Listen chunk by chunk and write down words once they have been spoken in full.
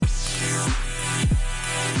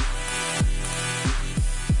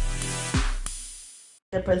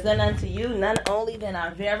present unto you none only than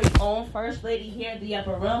our very own First Lady here in the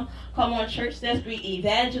upper room. Come on, church, let's greet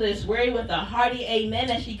Evangelist Word with a hearty amen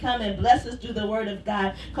as she come and bless us through the word of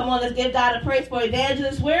God. Come on, let's give God a praise for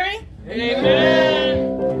Evangelist Word.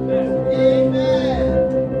 Amen.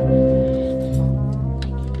 Amen.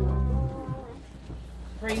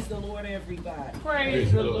 Praise the Lord, everybody.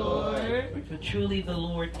 Praise the Lord. For truly the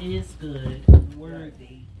Lord is good,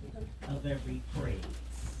 worthy of every praise.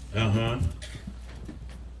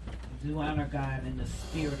 Do honor God in the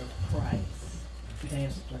spirit of Christ,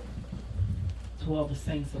 Pastor, to all the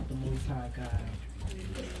saints of the Most High God.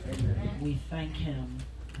 We thank Him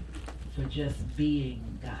for just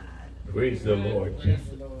being God. Praise the Lord. Just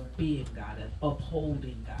being God and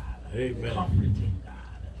upholding God, Amen. Comforting God.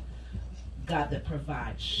 God that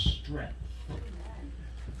provides strength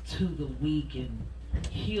to the weak and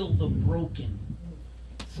heal the broken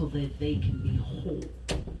so that they can be whole.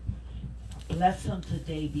 Bless Him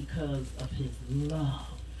today because of His love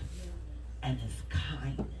and His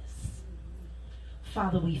kindness.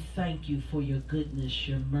 Father, we thank You for Your goodness,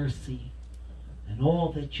 Your mercy, and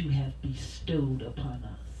all that You have bestowed upon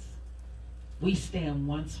us. We stand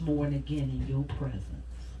once more and again in Your presence,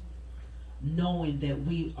 knowing that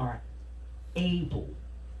we are able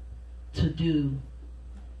to do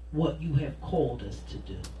what You have called us to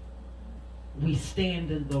do. We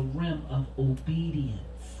stand in the realm of obedience,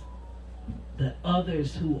 that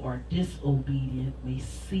others who are disobedient may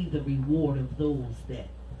see the reward of those that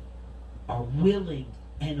are willing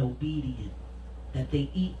and obedient, that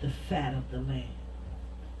they eat the fat of the land.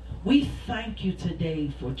 We thank You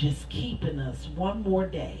today for just keeping us one more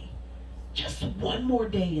day, just one more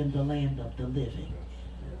day in the land of the living.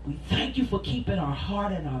 We thank You for keeping our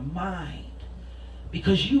heart and our mind,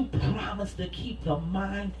 because You promised to keep the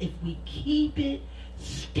mind, if we keep it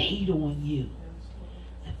stayed on You.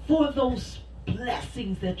 And for those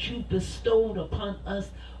blessings that You bestowed upon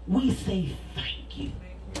us, we say thank You.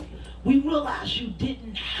 We realize You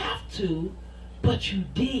didn't have to, but You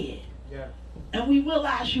did. Yeah. And we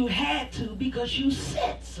realize You had to because You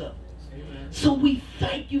said so. Amen. So we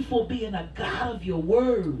thank You for being a God of Your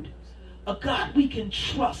word, a God we can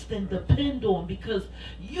trust and depend on, because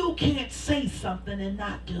You can't say something and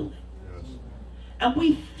not do it. Yes. And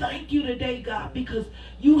we thank You today, God, because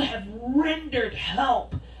You have rendered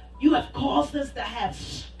help. You have caused us to have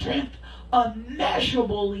strength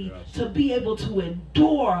unmeasurably, Yes, to be able to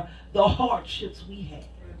endure the hardships we have.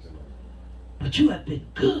 But You have been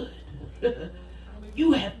good.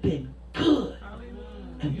 You have been good.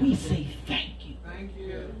 And we say thank You. Thank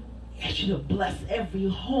You. I ask You to bless every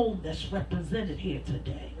home that's represented here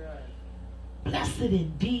today. Bless it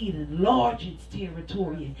indeed, enlarge its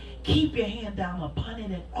territory, and keep Your hand down upon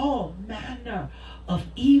it, and all manner of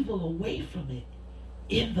evil away from it,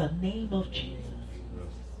 in the name of Jesus.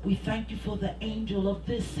 We thank You for the angel of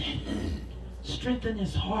this city. Strengthen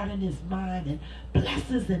his heart and his mind, and bless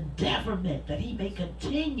his endeavorment, that he may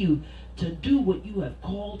continue to do what You have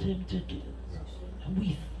called him to do. And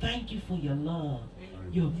we thank You for Your love,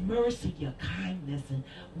 Your mercy, Your kindness, and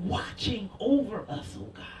watching over us,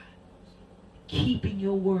 oh God. Keeping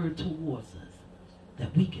Your word towards us,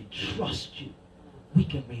 that we can trust You, we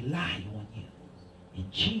can rely on You.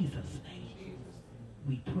 In Jesus' name,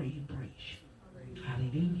 we pray and praise You.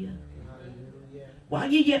 Hallelujah. While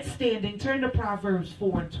you're yet standing, turn to Proverbs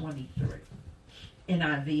 4:23.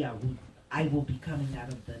 NIV, I will be coming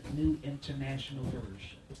out of the New International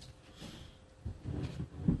Version.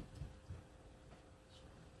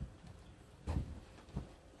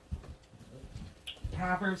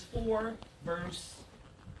 Proverbs 4, verse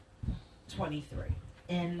 23.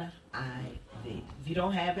 NIV. If you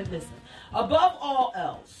don't have it, listen. Above all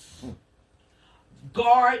else,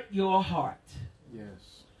 guard your heart.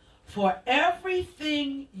 Yes. For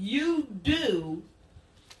everything you do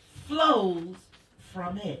flows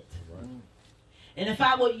from it. Right. And if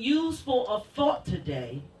I were useful of thought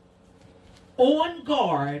today, on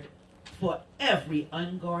guard for every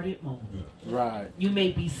unguarded moment. Right. You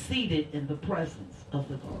may be seated in the presence of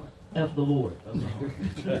the Lord.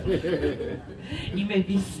 You may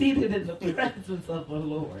be seated in the presence of the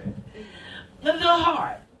Lord. The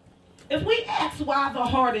heart. If we ask why the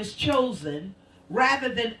heart is chosen, rather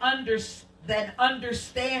than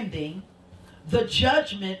understanding the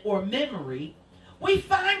judgment or memory, we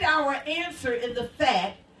find our answer in the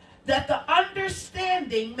fact that the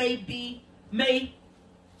understanding may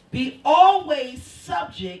be always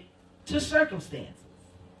subject to circumstances.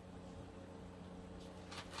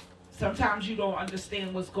 Sometimes you don't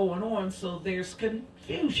understand what's going on, so there's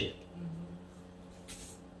confusion.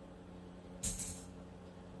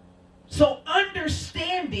 So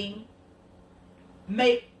understanding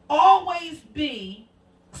may always be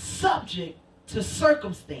subject to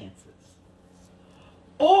circumstances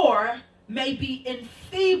or may be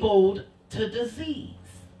enfeebled to disease.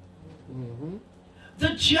 Mm-hmm. The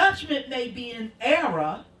judgment may be in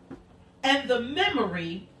error and the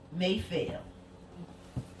memory may fail.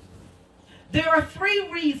 There are 3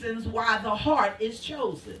 reasons why the heart is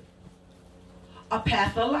chosen. A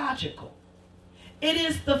pathological. It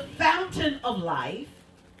is the fountain of life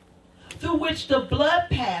through which the blood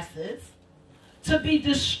passes to be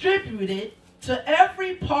distributed to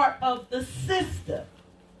every part of the system.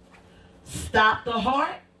 Stop the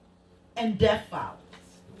heart and death follows.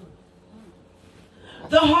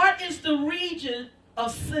 The heart is the region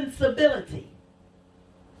of sensibility.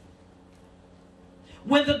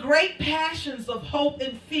 When the great passions of hope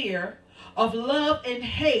and fear, of love and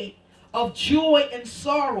hate, of joy and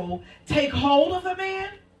sorrow take hold of a man,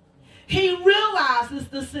 he realizes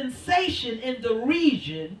the sensation in the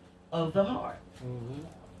region of the heart. Mm-hmm.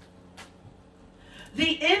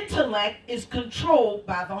 The intellect is controlled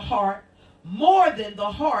by the heart more than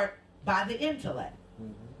the heart by the intellect.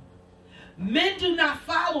 Mm-hmm. Men do not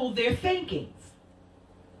follow their thinkings,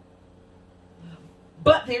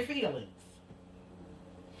 but their feelings.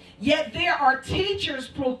 Yet there are teachers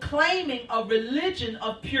proclaiming a religion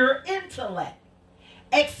of pure intellect,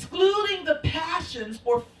 excluding the passions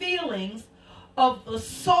or feelings of the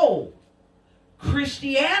soul.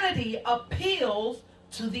 Christianity appeals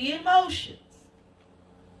to the emotions.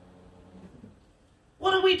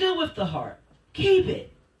 What do we do with the heart? Keep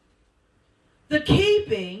it. The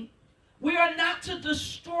keeping, we are not to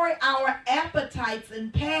destroy our appetites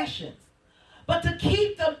and passions, but to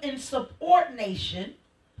keep them in subordination.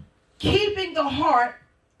 Keeping the heart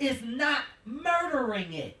is not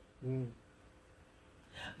murdering it. Mm.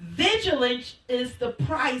 Vigilance is the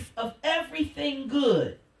price of everything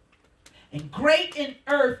good and great in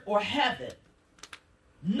earth or heaven.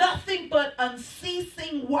 Nothing but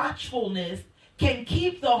unceasing watchfulness can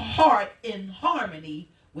keep the heart in harmony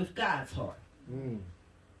with God's heart. Mm.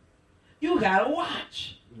 You gotta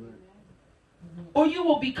watch, or you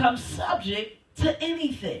will become subject to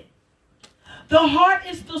anything. The heart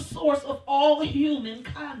is the source of all human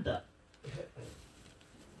conduct.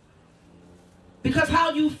 Because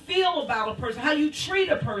how you feel about a person, how you treat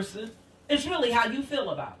a person, is really how you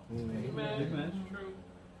feel about them. Mm. Amen.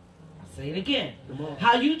 I'll say it again. Come on.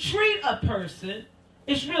 How you treat a person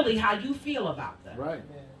is really how you feel about them. Right.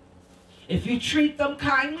 If you treat them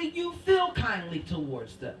kindly, you feel kindly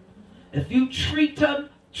towards them. If you treat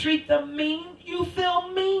them mean, you feel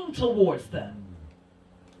mean towards them.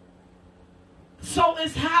 So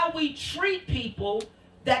it's how we treat people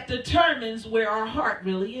that determines where our heart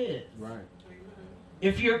really is. Right.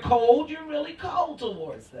 If you're cold, you're really cold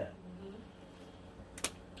towards them.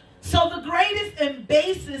 So the greatest and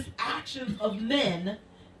basest actions of men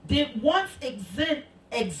did once exist,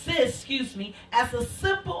 as a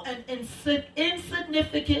simple and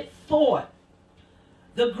insignificant thought.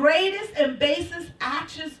 The greatest and basest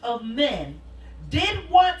actions of men did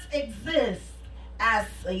once exist as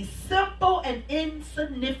a simple and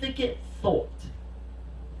insignificant thought.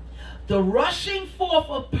 The rushing forth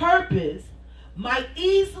of purpose might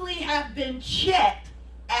easily have been checked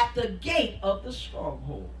at the gate of the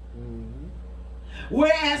stronghold. Mm-hmm.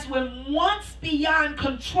 Whereas when once beyond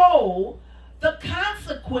control, the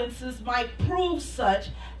consequences might prove such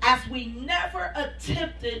as we never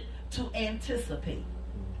attempted to anticipate.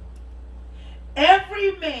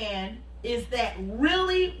 Every man is that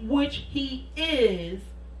really which he is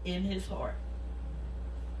in his heart.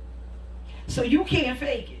 So you can't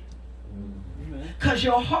fake it, because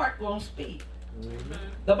your heart won't speak. Mm-hmm.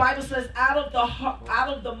 The Bible says out of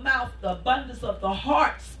the mouth, the abundance of the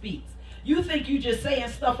heart speaks. You think you just saying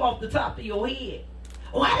stuff off the top of your head.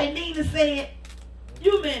 Oh, I didn't mean to say it.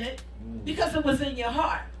 You meant it because it was in your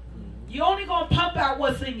heart. You're only going to pump out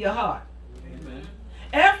what's in your heart. Amen.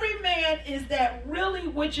 Every man is that really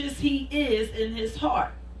which is he is in his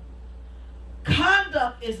heart.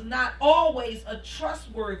 Conduct is not always a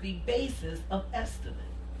trustworthy basis of estimate.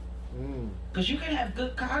 Because you can have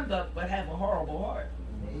good conduct but have a horrible heart.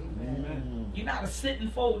 Amen. You know how to sit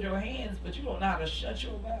and fold your hands, but you don't know how to shut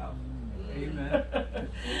your mouth. Amen.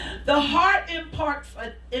 The heart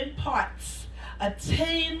imparts a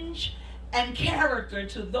tinge and character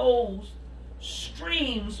to those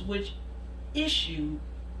streams which issue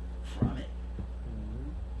from it.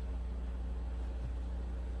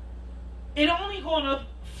 It only going to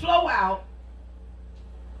flow out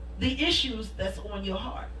the issues that's on your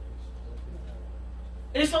heart.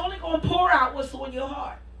 It's only going to pour out what's on your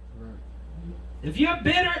heart. If you're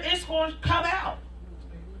bitter, it's going to come out.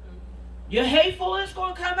 Your hateful is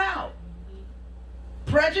going to come out.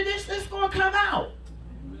 Prejudice is going to come out.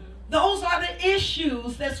 Those are the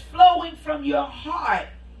issues that's flowing from your heart.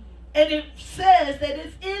 And it says that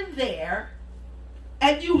it's in there,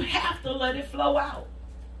 and you have to let it flow out.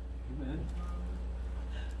 Amen.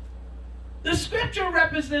 The scripture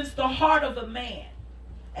represents the heart of a man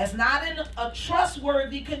as not in a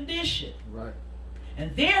trustworthy condition. Right.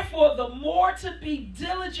 And therefore, the more to be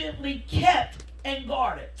diligently kept and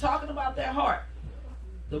guarded. Talking about that heart.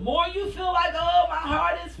 The more you feel like, oh, my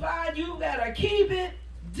heart is fine, you got to keep it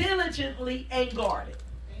diligently and guarded.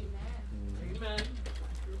 Amen. Amen.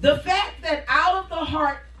 The fact that out of the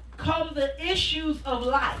heart come the issues of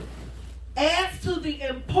life adds to the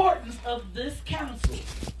importance of this counsel.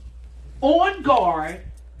 On guard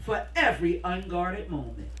for every unguarded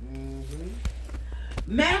moment. Mm-hmm.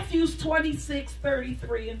 Matthews 26,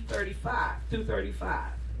 33 and 35 through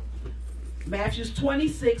 35. Matthews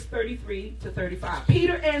 26, 33 to 35.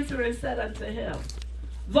 Peter answered and said unto him,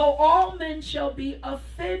 though all men shall be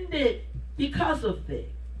offended because of thee,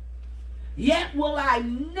 yet will I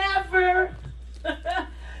never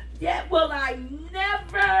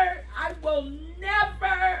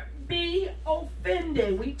be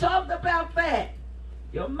offended. We talked about that.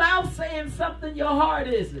 Your mouth saying something your heart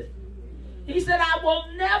isn't. He said, I will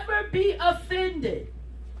never be offended.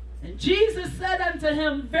 And Jesus said unto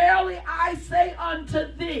him, verily I say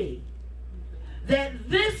unto thee, that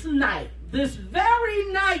this night, this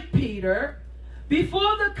very night, Peter,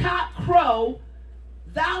 before the cock crow,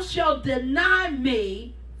 thou shalt deny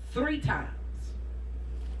me 3 times.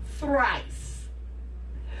 Thrice.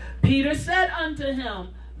 Peter said unto him,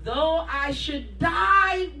 though I should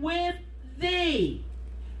die with thee,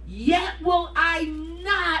 yet will I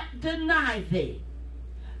not deny thee.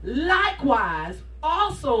 Likewise,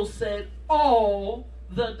 also said all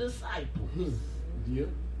the disciples. Yep.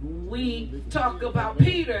 We talk about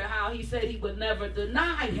Peter, how he said he would never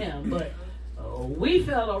deny him, but we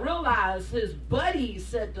fail to realize his buddies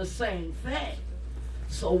said the same thing.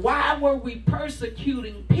 So why were we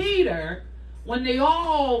persecuting Peter when they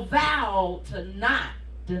all vowed to not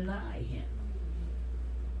deny him?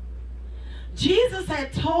 Jesus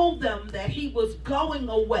had told them that he was going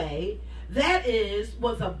away, that is,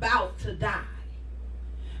 was about to die.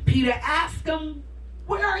 Peter asked him,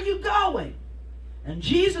 where are you going? And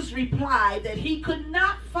Jesus replied that he could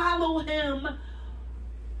not follow him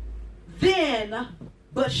then,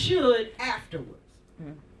 but should afterwards.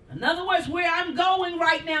 In other words, where I'm going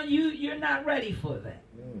right now, you're not ready for that.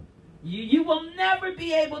 You will never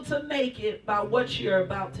be able to make it by what you're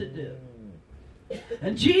about to do.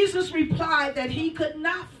 And Jesus replied that he could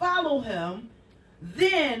not follow him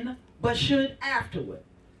then, but should afterward.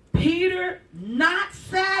 Peter, not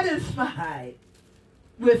satisfied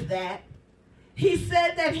with that, he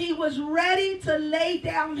said that he was ready to lay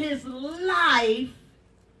down his life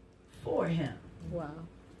for him. Wow.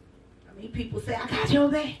 I mean, people say, I got your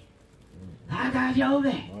back. I got your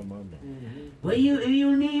back. Mm-hmm. Well, if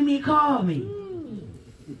you need me, call me.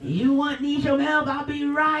 You need some help, I'll be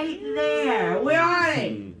right there. Where are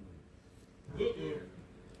they?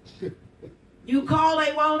 You call,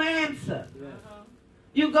 they won't answer.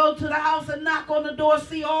 You go to the house and knock on the door,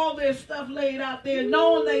 see all their stuff laid out there,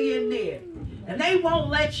 knowing they in there. And they won't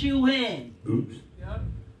let you in. Oops.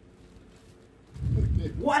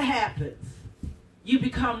 What happens? You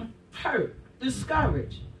become hurt,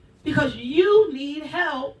 discouraged, because you need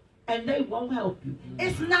help and they won't help you.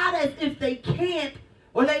 It's not as if they can't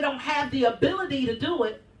or they don't have the ability to do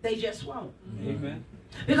it, they just won't. Amen.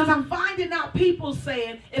 Because I'm finding out people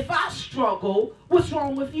saying, if I struggle, what's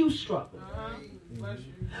wrong with you struggle?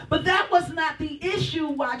 But that was not the issue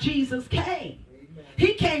why Jesus came.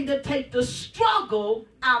 He came to take the struggle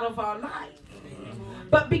out of our life.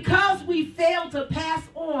 But because we fail to pass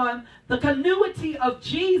on the continuity of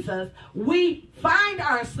Jesus, we find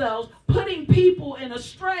ourselves putting people in a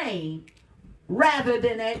strain rather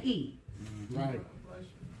than at ease. Right.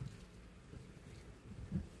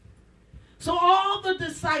 So all the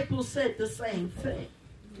disciples said the same thing.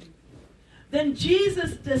 Then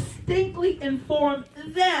Jesus distinctly informed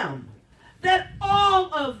them that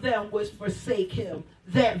all of them would forsake him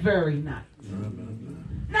that very night.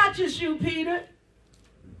 Not just you, Peter.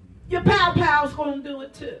 Your pal-pal's going to do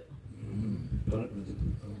it too.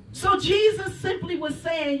 So Jesus simply was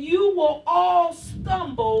saying, you will all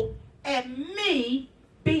stumble at me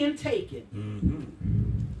being taken.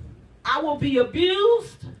 I will be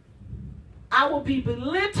abused. I will be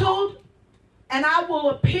belittled. And I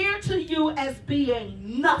will appear to you as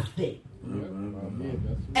being nothing.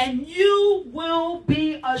 And you will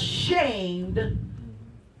be ashamed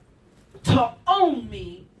to own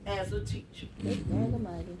me as a teacher. Come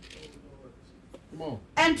on.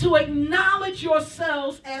 And to acknowledge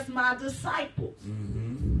yourselves as my disciples.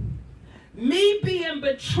 Me being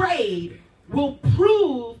betrayed will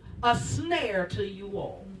prove a snare to you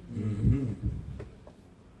all.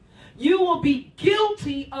 You will be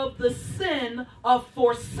guilty of the sin of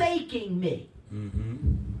forsaking me.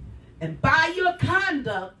 And by your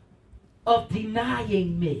conduct of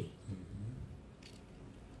denying me.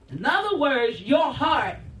 In other words, your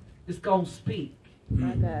heart is going to speak.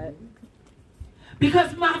 My God.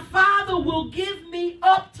 Because my Father will give me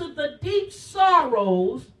up to the deep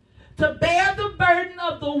sorrows to bear the burden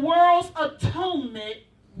of the world's atonement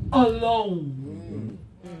alone.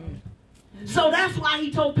 So that's why he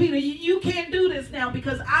told Peter, you can't do this now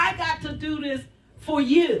because I got to do this for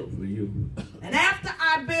you. For you. And after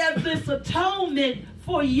I bear this atonement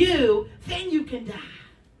for you, then you can die.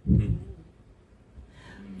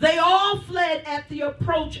 They all fled at the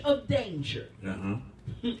approach of danger,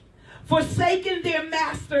 forsaking their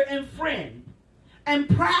master and friend, and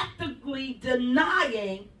practically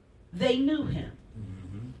denying they knew him.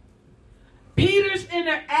 Peter's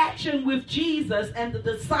interaction with Jesus and the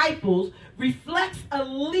disciples reflects a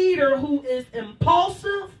leader who is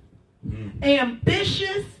impulsive,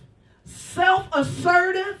 ambitious,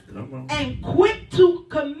 self-assertive, and quick to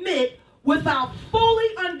commit without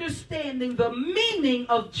fully understanding the meaning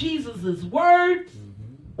of Jesus' words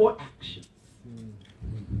or actions.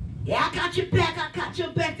 Yeah, I got your back. I got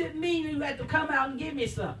your back. Didn't mean you had to come out and give me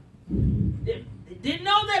something. Didn't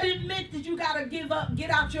know that it meant that you got to give up,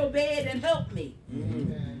 get out your bed and help me.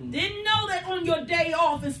 Didn't know that on your day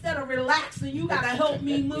off, instead of relaxing, you got to help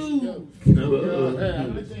me move. Yeah.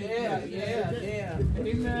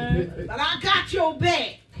 But I got your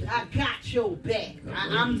back. I got your back.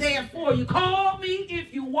 I'm there for you. Call me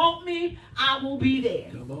if you want me. I will be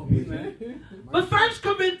there. But 1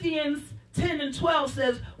 Corinthians 10 and 12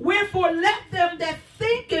 says, wherefore let them that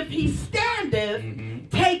think if he standeth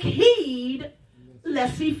take heed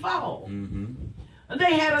lest he fall.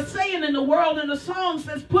 They had a saying in the world, and the song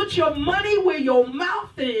says, put your money where your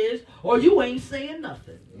mouth is, or you ain't saying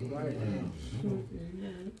nothing.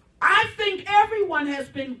 I think everyone has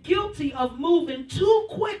been guilty of moving too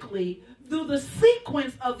quickly through the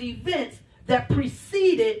sequence of events that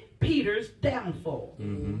preceded Peter's downfall.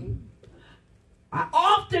 I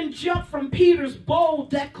often jump from Peter's bold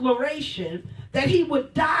declaration that he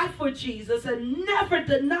would die for Jesus and never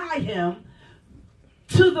deny him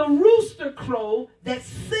to the rooster crow that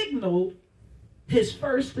signaled his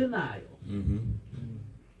first denial.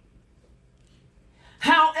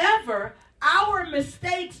 However, our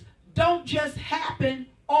mistakes don't just happen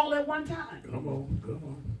all at one time. Come on.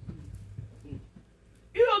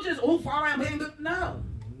 You don't just, fall around. No.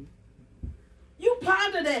 You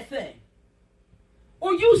ponder that thing.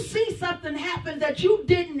 Or you see something happen that you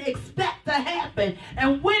didn't expect to happen.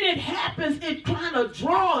 And when it happens, it kind of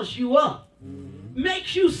draws you up.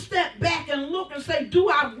 Makes you step back and look and say, do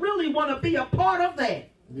I really want to be a part of that?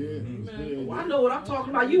 Well, I know what I'm talking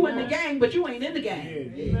about. You in the gang, but you ain't in the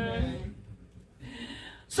gang.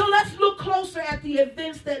 So let's look closer at the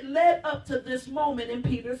events that led up to this moment in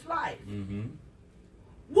Peter's life.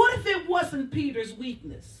 What if it wasn't Peter's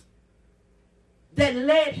weakness that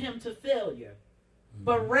led him to failure,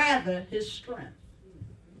 but rather his strength?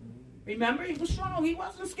 Remember, he was strong. He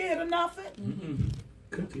wasn't scared of nothing.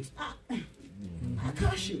 I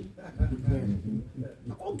cuss you. I'm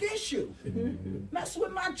going to get you. Mess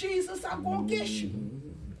with my Jesus, I'm going to get you.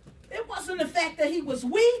 It wasn't the fact that he was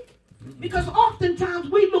weak, because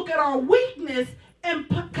oftentimes we look at our weakness and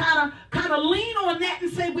kind of lean on that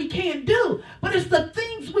and say we can't do. But it's the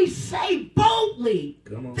things we say boldly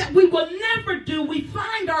that we will never do. We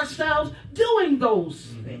find ourselves doing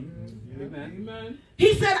those things. Amen.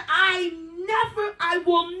 He said, I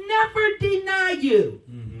will never deny you.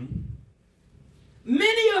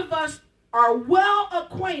 Many of us are well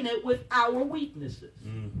acquainted with our weaknesses.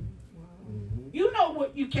 You know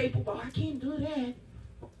what you're capable of. I can't do that.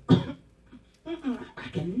 I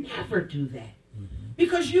can never do that.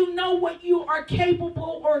 Because you know what you are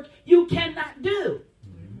capable or you cannot do.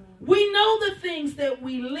 We know the things that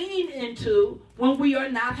we lean into when we are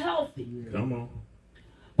not healthy. Come on.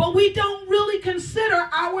 But we don't really consider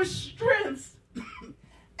our strengths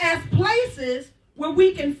as places where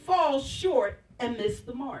we can fall short and miss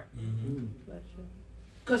the mark.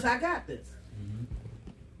 Because I got this.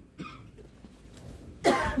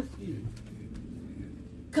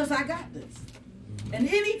 Because I got this. And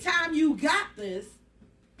anytime you got this,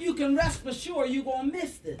 you can rest for sure you're going to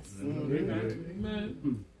miss this.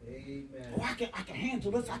 Amen. Oh, I can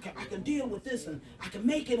handle this. I can deal with this, and I can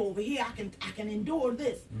make it over here. I can endure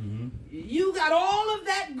this. Mm-hmm. You got all of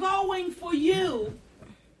that going for you,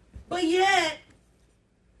 but yet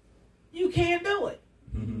you can't do it.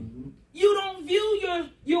 Mm-hmm. You don't view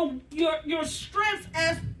your strength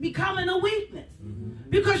as becoming a weakness,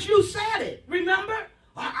 because you said it. Remember,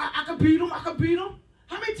 I can beat him. I can beat him.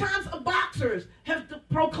 How many times boxers have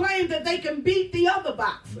proclaimed that they can beat the other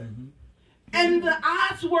boxer? Mm-hmm. And the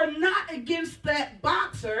odds were not against that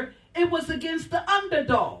boxer. It was against the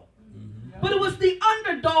underdog. Mm-hmm. But it was the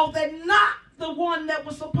underdog that knocked the one that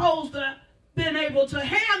was supposed to been able to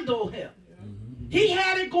handle him. Mm-hmm. He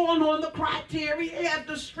had it going on, the criteria. He had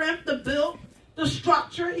the strength, the build, the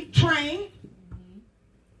structure. He trained.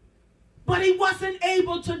 But he wasn't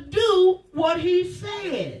able to do what he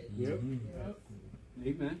said. Yep.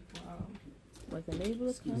 Amen. Wow. Wasn't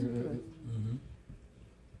able to come through. Mm-hmm.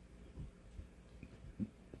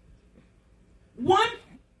 One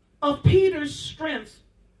of Peter's strengths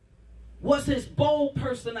was his bold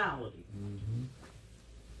personality.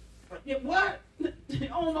 Mm-hmm. What? You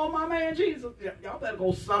don't know my man Jesus? Y'all better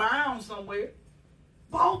go sit down somewhere.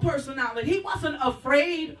 Bold personality. He wasn't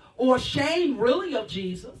afraid or ashamed really of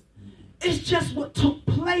Jesus. It's just what took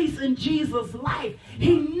place in Jesus' life.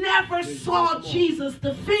 He never saw Jesus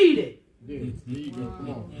defeated. There you go. Come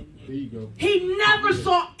on. There you go. He never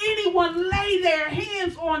saw anyone lay their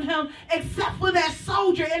hands on him except for that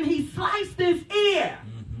soldier, and he sliced his ear.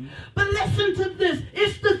 Mm-hmm. But listen to this.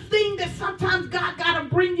 It's the thing that sometimes God got to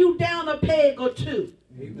bring you down a peg or two.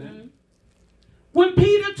 Amen. When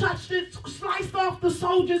Peter touched it, sliced off the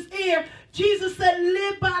soldier's ear, Jesus said,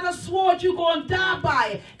 live by the sword, you're going to die by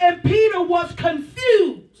it. And Peter was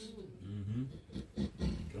confused. Mm-hmm.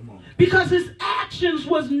 Come on. Because his actions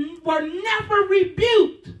were never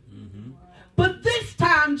rebuked. Mm-hmm. But this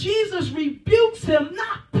time, Jesus rebukes him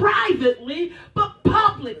not privately, but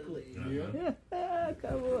publicly. Yeah.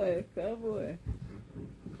 Come on.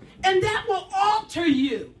 And that will alter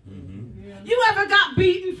you. Mm-hmm. You ever got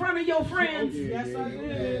beat in front of your friends? Yes, I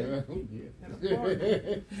did.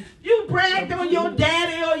 You bragged on your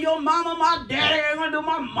daddy or your mama. My daddy ain't gonna do.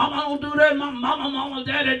 My mama don't do that. My mama,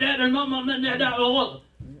 daddy, mama, daddy.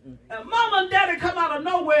 And mama and daddy come out of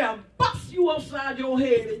nowhere and bust you upside your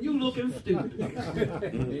head, and you looking stupid.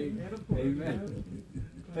 Amen.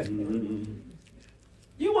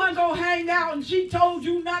 You want to go hang out, and she told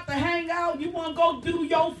you not to hang out. You want to go do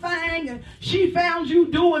your thing, and she found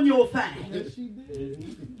you doing your thing. Yes, she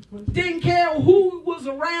did. Didn't care who was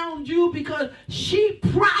around you, because she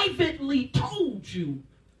privately told you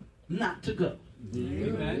not to go.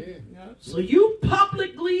 Amen. So you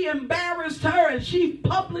publicly embarrassed her, and she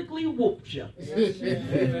publicly whooped you.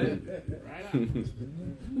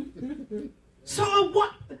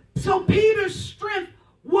 So Peter's strength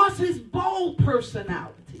was his bold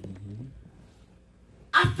personality.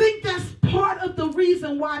 I think that's part of the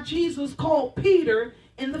reason why Jesus called Peter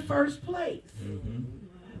in the first place.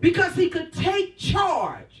 Because he could take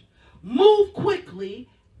charge, move quickly,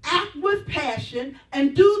 act with passion,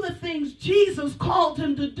 and do the things Jesus called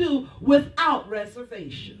him to do without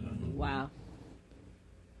reservation. Wow.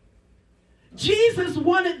 Jesus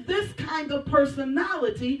wanted this kind of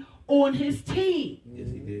personality on his team.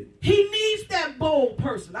 Yes, he did. He needs that bold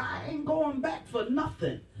person. I ain't going back for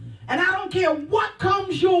nothing. And I don't care what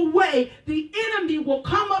comes your way, the enemy will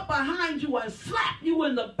come up behind you and slap you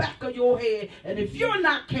in the back of your head. And if you're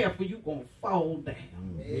not careful, you're going to fall down.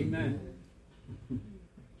 Amen.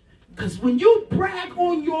 Because when you brag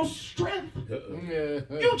on your strength,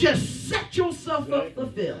 you just set yourself up for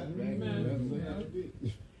failure.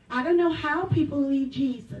 I don't know how people leave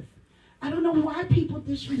Jesus. I don't know why people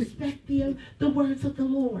disrespect the words of the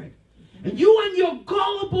Lord. And you in your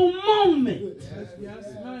gullible moment. Yes,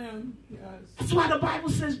 ma'am. Yes. That's why the Bible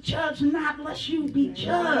says, judge not lest you be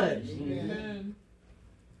judged. Amen.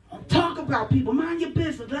 Don't talk about people. Mind your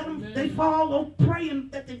business. Let them, they fall over praying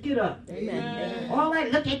that they get up. Amen. All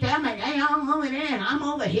that, look at them, and they all over there, and I'm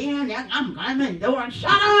over here, and I'm enduring.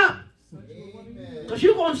 Shut up!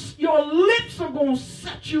 Because your lips are going to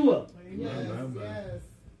set you up. Amen.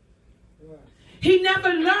 He never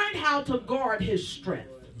learned how to guard his strength.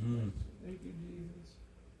 Thank you, Jesus.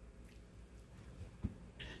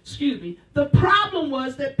 Excuse me. The problem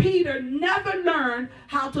was that Peter never learned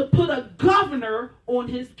how to put a governor on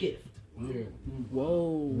his gift. Yeah.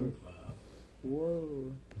 Whoa.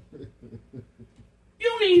 Whoa.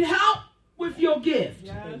 You need help with your gift.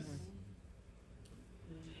 Yes.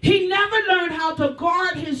 He never learned how to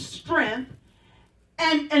guard his strength,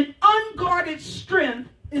 and an unguarded strength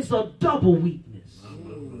is a double weakness.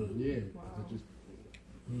 Yeah.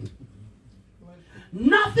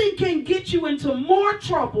 Nothing can get you into more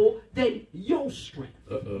trouble than your strength.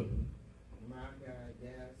 Uh-oh. My God,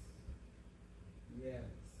 yes. Yes.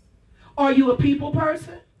 Are you a people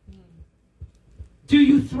person? Do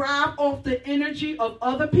you thrive off the energy of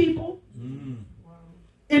other people? Mm. Wow.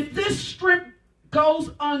 If this strength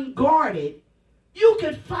goes unguarded, you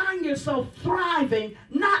can find yourself thriving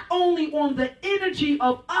not only on the energy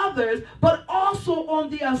of others, but also on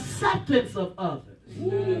the acceptance of others.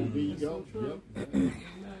 Amen. There you That's go. so true. Yep. Amen.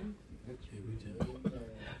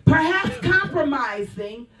 Perhaps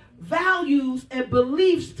compromising values and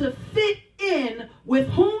beliefs to fit in with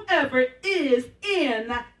whomever is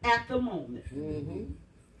in at the moment. Mm-hmm.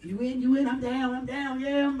 You in, I'm down,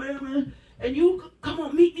 yeah, man. And you come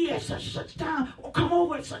on, meet me at such and such time, or come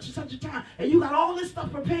over at such and such a time. And you got all this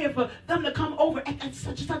stuff prepared for them to come over at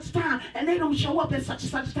such and such time, and they don't show up at such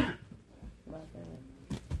and such time.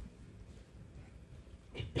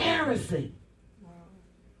 Embarrassing. Wow.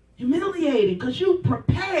 Humiliating, because you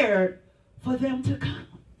prepared for them to come.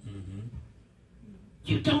 Mm-hmm.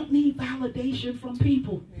 You don't need validation from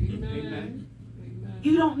people. Amen. Amen.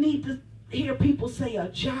 You don't need to hear people say a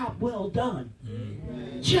job well done.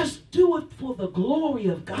 Mm-hmm. Just do it for the glory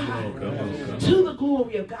of God. Come on. To the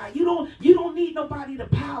glory of God. You don't need nobody to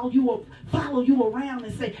follow you around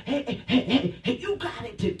and say, hey, you got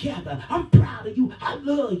it together. I'm proud of you. I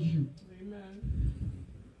love you. Amen.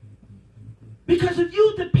 Because if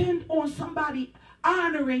you depend on somebody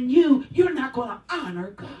honoring you, you're not going to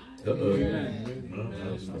honor God. Uh-oh. Amen.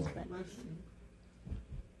 Bless Bless Lord. you.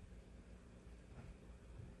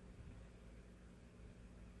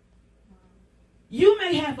 You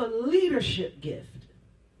may have a leadership gift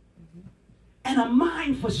and a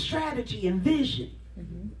mind for strategy and vision.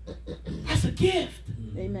 That's a gift.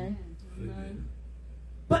 Amen. Amen.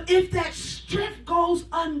 But if that strength goes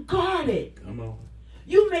unguarded, Come on.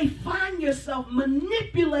 you may find yourself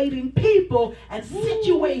manipulating people and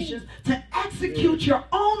situations to execute your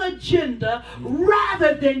own agenda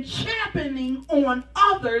rather than championing on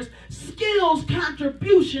others' skills,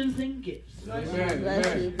 contributions, and gifts. Bless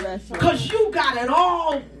you, bless you. Because you got it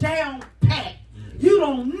all down pat. You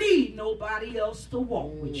don't need nobody else to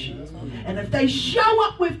walk with you. And if they show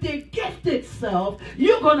up with their gifted self,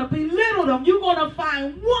 you're going to belittle them. You're going to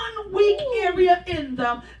find one weak area in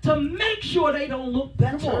them to make sure they don't look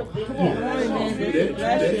better than you. Amen.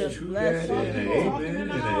 Bless you, That's true. bless you. Talking in Amen.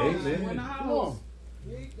 the house. Amen. In the house.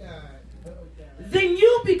 Then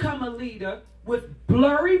you become a leader with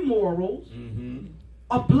blurry morals, Mm-hmm.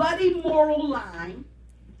 a bloody moral line,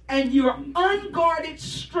 and your unguarded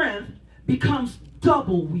strength becomes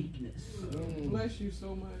double weakness. Bless you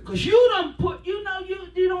so much. Because you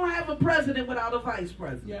don't have a president without a vice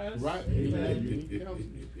president. Yes. Right.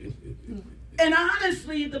 Amen. And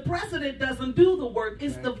honestly, the president doesn't do the work.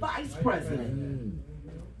 It's the vice president.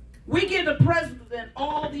 We give the president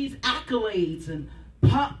all these accolades and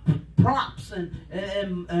props and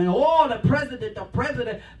all the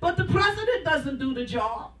president. But the president doesn't do the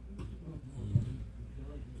job.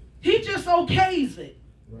 He just okays it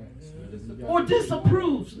or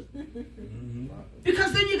disapproves it. Mm-hmm.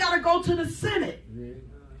 Because then you got to go to the Senate.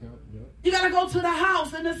 You got to go to the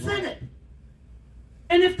House and the Senate.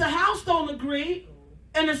 And if the House don't agree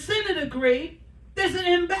and the Senate agree, there's an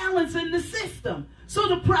imbalance in the system. So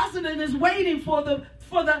the president is waiting for the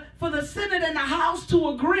Senate and the House to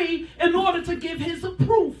agree in order to give his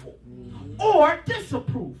approval or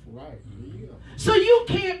disapproval. Right. So you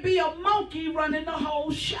can't be a monkey running the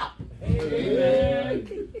whole show. Amen.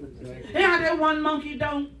 Yeah, that one monkey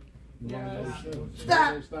don't. Yes.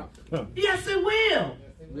 Stop. Yes, it will.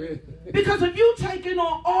 Because if you taking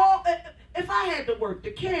on all, if I had to work the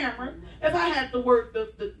camera, if I had to work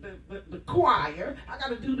the choir, I got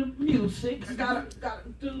to do the music, I got to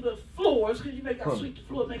do the floors, because you got to sweep the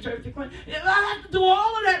floor, make sure everything clean. If I have to do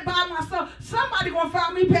all of that by myself, somebody going to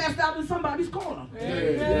find me passed out in somebody's corner.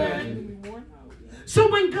 Amen. So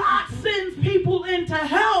when God sends people in to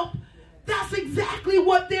help, that's exactly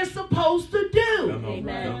what they're supposed to do. Come on.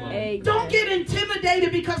 Amen. Come on. Amen. Don't get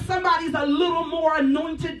intimidated because somebody's a little more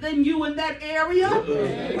anointed than you in that area.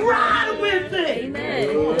 Ride with it.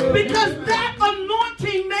 Amen. Because that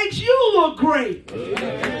anointing makes you look great. Build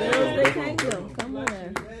the kingdom. Come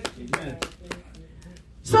on.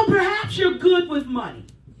 So perhaps you're good with money.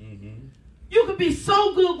 Mm-hmm. You could be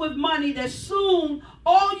so good with money that soon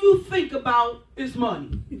all you think about is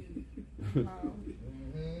money.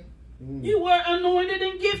 You were anointed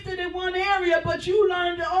and gifted in one area, but you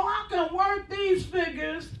learned that, I can work these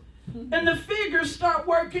figures, and the figures start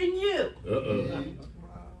working you. Uh-oh.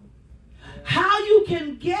 How how you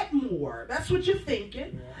can get more. That's what you're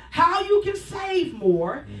thinking. How you can save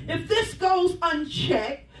more. If this goes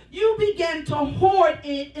unchecked, you begin to hoard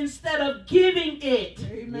it instead of giving it.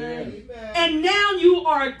 Amen. And now you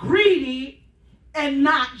are greedy and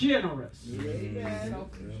not generous.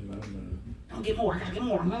 I'll get more. I gotta get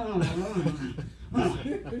more.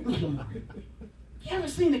 You ever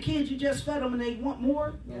seen the kids you just fed them and they want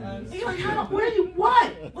more? Yes. And you're like, how? Where you?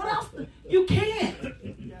 What? What else? You can't.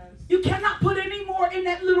 Yes. You cannot put any more in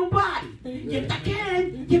that little body. Yes, I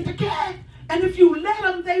can. Yes, I can. And if you let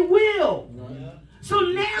them, they will. So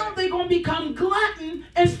now they're going to become glutton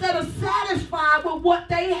instead of satisfied with what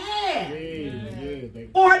they have.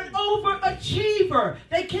 Or an overachiever.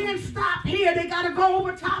 They can't stop here. They got to go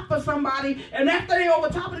over top of somebody. And after they over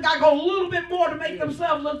top, they got to go a little bit more to make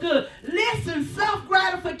themselves look good. Listen,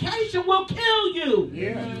 self-gratification will kill you.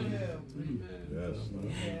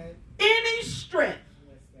 Any strength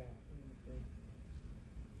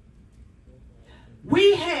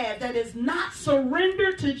we have that is not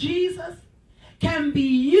surrendered to Jesus can be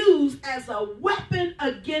used as a weapon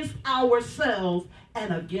against ourselves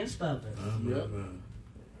and against others.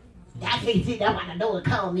 I can't see that one. I know it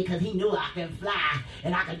called me because he knew I can fly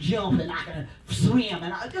and I can jump and I can swim.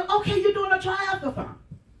 Okay, you're doing a triathlon.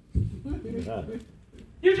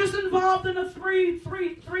 You're just involved in a three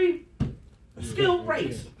skill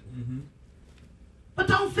race. But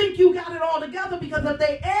don't think you got it all together, because if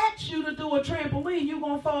they ask you to do a trampoline, you're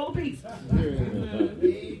going to fall to pieces.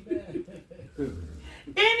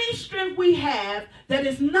 Any strength we have that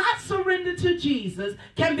is not surrendered to Jesus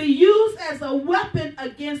can be used as a weapon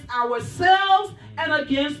against ourselves and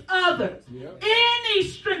against others. Any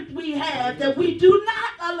strength we have that we do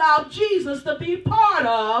not allow Jesus to be part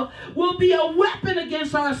of will be a weapon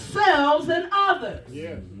against ourselves and others.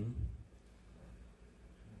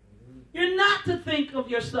 You're not to think of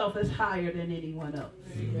yourself as higher than anyone else.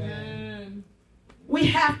 Amen. We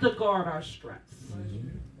have to guard our strengths.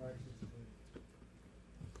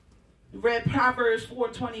 Read Proverbs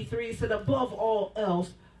 4:23, said, above all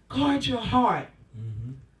else, guard your heart,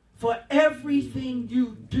 for everything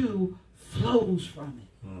you do flows from it.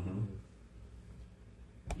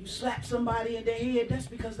 You slap somebody in the head, that's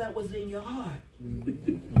because that was in your heart.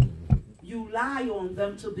 You lie on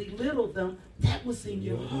them to belittle them, that was in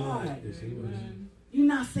your heart. You're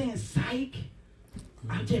not saying, psych,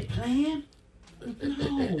 I'm just playing.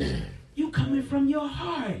 No, you coming from your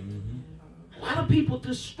heart. A lot of people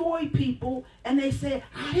destroy people and they say,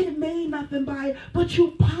 I didn't mean nothing by it, but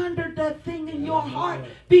you pondered that thing in your heart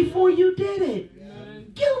before you did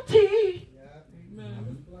it. Guilty.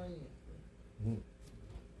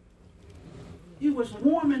 You was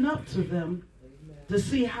warming up to them to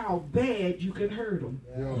see how bad you could hurt them.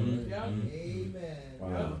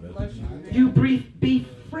 You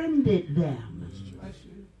befriended them.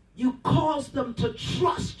 You caused them to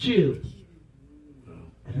trust you.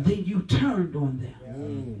 And then you turned on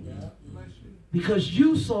them. Because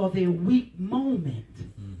you saw their weak moment.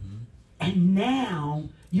 And now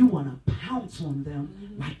you want to pounce on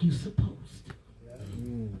them like you're supposed to.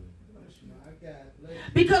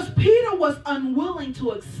 Because Peter was unwilling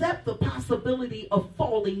to accept the possibility of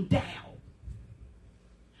falling down.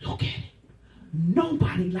 Look at it.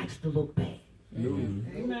 Nobody likes to look bad.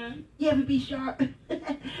 Amen. You ever be sharp?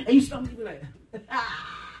 And you stumble, you be like,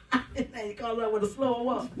 and you call that with a slow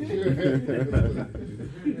walk.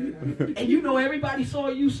 And you know everybody saw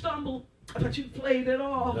you stumble, but you played it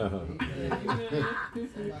off.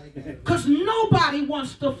 Because nobody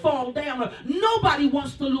wants to fall down, or nobody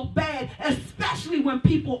wants to look bad, especially when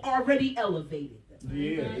people already elevated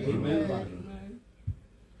them.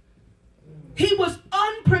 He was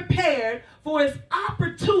unprepared for his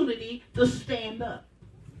opportunity to stand up.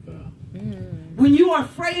 When you are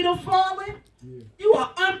afraid of falling, you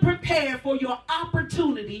are unprepared for your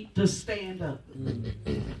opportunity to stand up.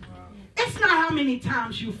 It's not how many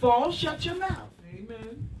times you fall. Shut your mouth.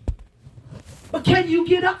 Amen. But can you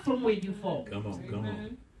get up from where you fall? Come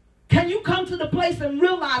on. Can you come to the place and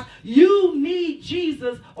realize you need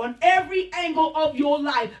Jesus on every angle of your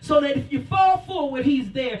life, so that if you fall forward,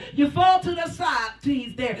 he's there. You fall to the side,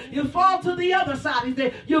 he's there. You fall to the other side, he's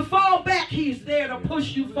there. You fall back, he's there to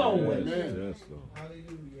push you forward.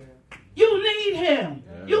 You need him.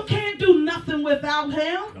 You can't do nothing without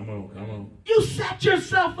him. Come on. You set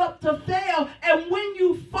yourself up to fail, and when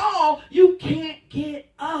you fall, you can't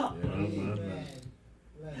get up.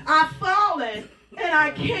 I've fallen and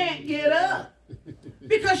I can't get up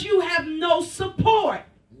because you have no support.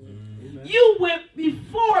 You went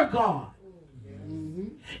before God.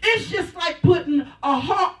 It's just like putting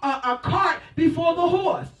a cart before the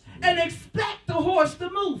horse and expect the horse to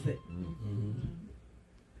move it.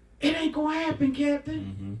 going to happen, Captain?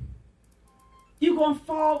 Mm-hmm. You're going to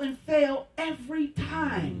fall and fail every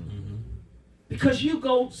time Mm-hmm. because you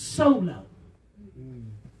go solo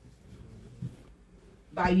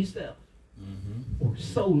by yourself. Mm-hmm. Or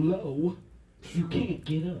so low you can't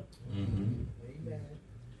get up. Mm-hmm.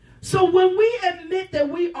 So when we admit that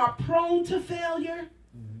we are prone to failure,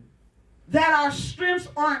 that our strengths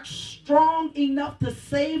aren't strong enough to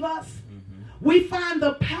save us, we find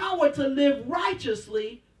the power to live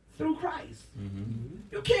righteously through Christ. Mm-hmm.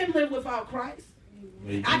 You can't live without Christ.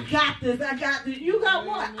 Mm-hmm. I got this, I got this. You got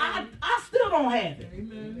what? I still don't have it.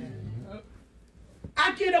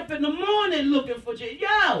 I get up in the morning looking for Jesus.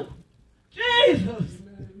 Yo, Jesus,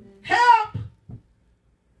 help.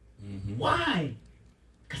 Mm-hmm. Why?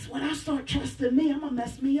 Because when I start trusting me, I'm going to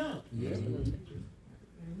mess me up.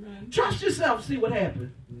 Trust yourself, see what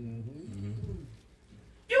happens.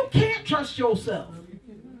 You can't trust yourself.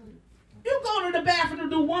 You go to the bathroom to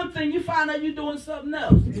do one thing, you find out you're doing something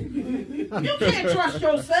else. You can't trust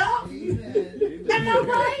yourself. Am I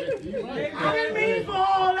right? I didn't mean for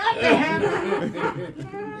all that to happen.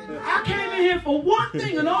 I came in here for one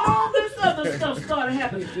thing and all this other stuff started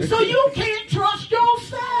happening. So you can't trust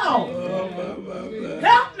yourself.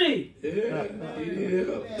 Help me.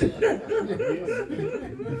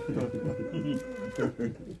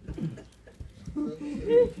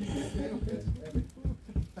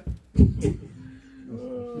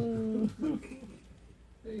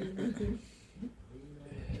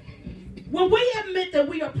 When we admit that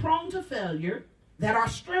we are prone to failure, that our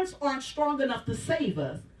strengths aren't strong enough to save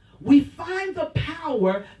us, we find the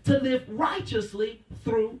power to live righteously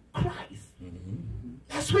through Christ.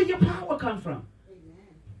 That's where your power comes from.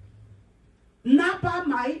 Not by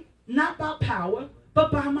might, not by power,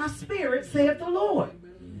 but by my spirit, saith the Lord.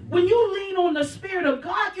 When you lean on the Spirit of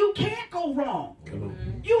God, you can't go wrong.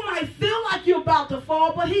 You might feel like you're about to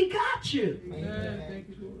fall, but He got you.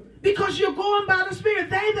 Because you're going by the Spirit.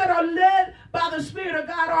 They that are led by the Spirit of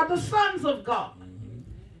God are the sons of God.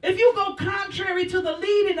 If you go contrary to the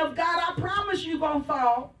leading of God, I promise you're going to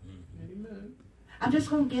fall. I'm just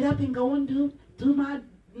going to get up and go and do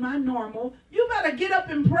my normal. You better get up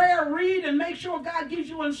in prayer, read, and make sure God gives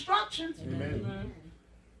you instructions. Amen.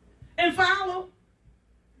 And follow.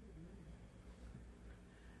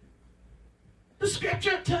 The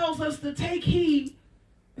scripture tells us to take heed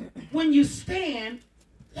when you stand,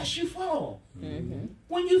 lest you fall. Mm-hmm.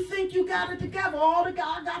 When you think you got it together, I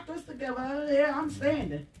got this together, yeah, I'm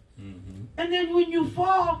standing. Mm-hmm. And then when you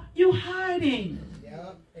fall, you're hiding.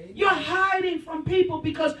 You're hiding from people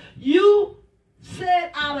because you said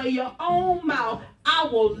out of your own mouth, I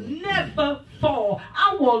will never fall.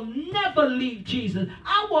 I will never leave Jesus.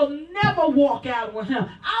 I will never walk out on Him.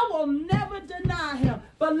 I will never deny Him.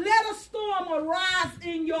 But let a storm arise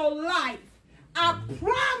in your life. I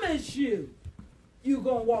promise you, you're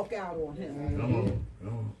going to walk out on Him. Come on.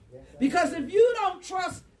 Come on. Because if you don't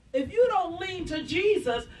trust, if you don't lean to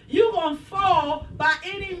Jesus, you're going to fall by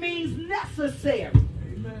any means necessary.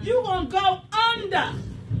 You're going to go under.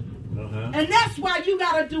 And that's why you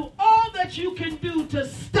got to do all that you can do to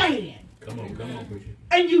stand. Come on, preacher.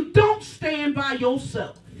 And you don't stand by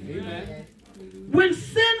yourself. Amen. When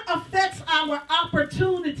sin affects our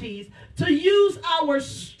opportunities to use our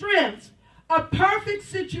strengths, a perfect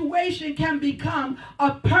situation can become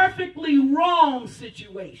a perfectly wrong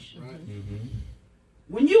situation. Right. Mm-hmm.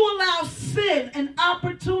 When you allow sin an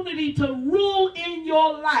opportunity to rule in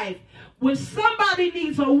your life, when somebody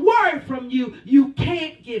needs a word from you, you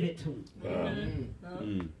can't give it to them.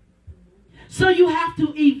 So you have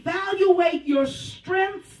to evaluate your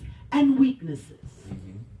strengths and weaknesses.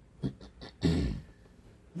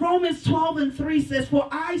 Romans 12:3 says, for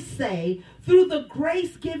I say, through the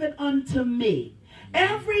grace given unto me,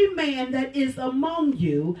 every man that is among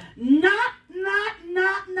you,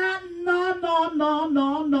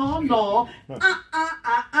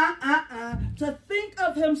 to think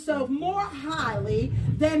of himself more highly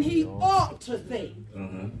than he ought to think.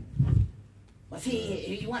 Well, see,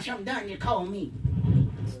 if you want something done, you call me.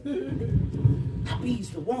 I'll be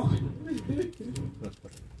the one.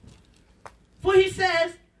 For he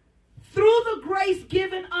says, through the grace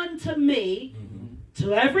given unto me,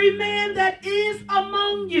 to every man that is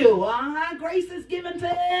among you. Grace is given to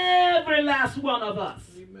every last one of us.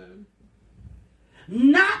 Amen.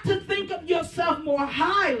 Not to think of yourself more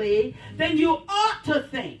highly than you ought to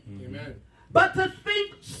think. Amen. But to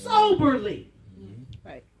think soberly.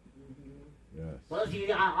 Right. Yes. Well,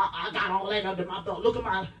 see, I got all that under my belt. Look at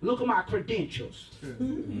my credentials.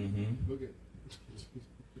 Look at.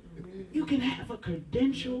 You can have a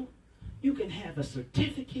credential. You can have a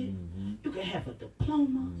certificate. You can have a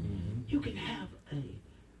diploma. You can have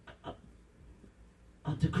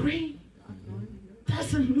degree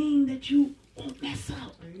doesn't mean that you won't mess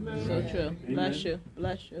up. So true. Bless you.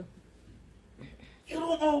 Bless you. You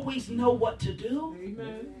don't always know what to do.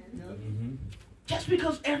 Mm-hmm. Just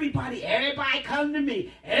because everybody come to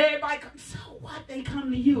me, so what? They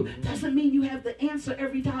come to you doesn't mean you have the answer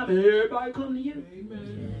every time everybody come to you.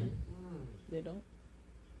 They don't.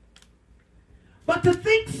 But to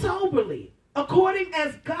think soberly, according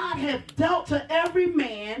as God hath dealt to every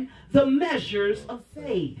man the measures of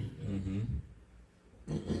faith. Mm-hmm.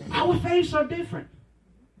 Our faiths are different.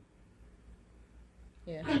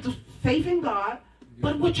 Yeah. I have the faith in God,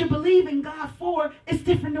 but what you believe in God for is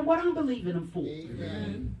different than what I'm believing Him for.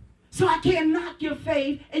 Amen. So I can't knock your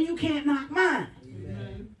faith, and you can't knock mine.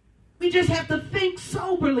 Amen. We just have to think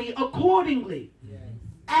soberly, accordingly,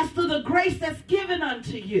 as to the grace that's given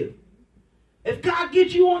unto you. If God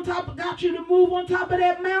got you to move on top of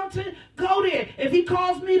that mountain, go there. If He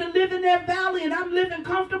calls me to live in that valley and I'm living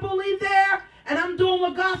comfortably there, and I'm doing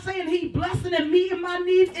what God's saying, He blessing and meeting my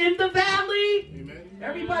needs in the valley. Amen.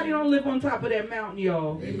 Everybody don't live on top of that mountain,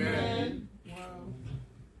 y'all. Amen. Wow.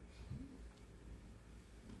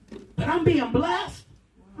 But I'm being blessed.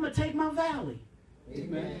 I'm going to take my valley.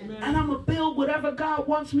 Amen. And I'm going to build whatever God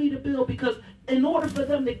wants me to build, because in order for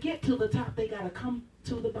them to get to the top, they got to come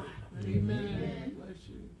to the bottom. Amen. Bless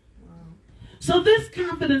you. Wow. So this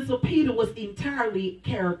confidence of Peter was entirely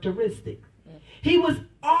characteristic. He was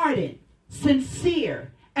ardent,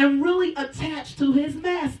 sincere, and really attached to his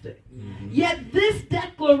master. Mm-hmm. Yet this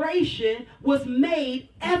declaration was made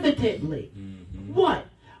evidently. Mm-hmm. What?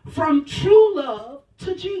 From true love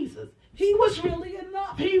to Jesus. He was really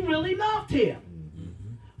enough. He really loved him.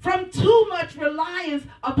 Mm-hmm. From too much reliance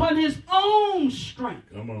upon his own strength.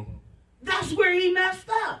 Come on. That's where he messed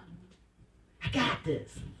up. I got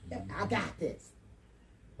this. I got this.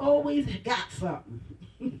 Always got something.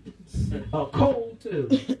 A cold too.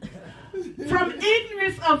 From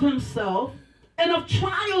ignorance of himself and of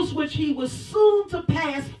trials which he was soon to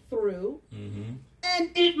pass through. Mm-hmm.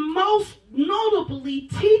 And it most notably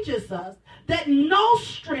teaches us that no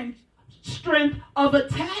strength of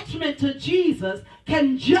attachment to Jesus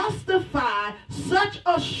can justify such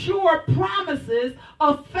assured promises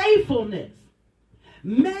of faithfulness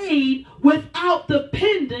made without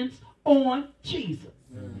dependence on Jesus.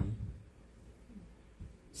 Mm-hmm.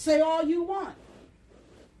 Say all you want.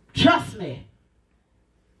 Trust me.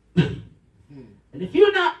 And if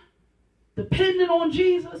you're not dependent on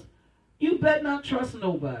Jesus, you better not trust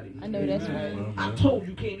nobody. I know that's right. Amen. I told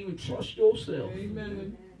you can't even trust yourself.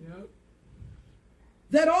 Amen. Yep.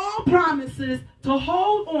 That all promises to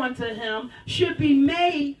hold on to him should be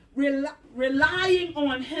made relying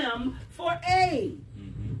on him for aid.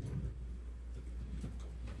 Mm-hmm.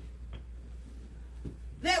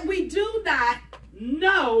 That we do not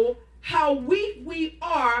know how weak we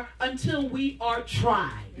are until we are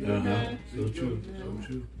tried. Uh-huh. So true. So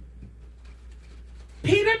true.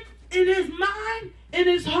 Peter, in his mind, in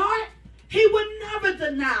his heart, he would never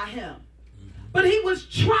deny him. But he was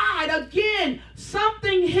tried again.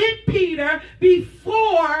 Something hit Peter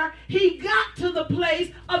before he got to the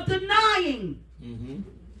place of denying. Mm-hmm.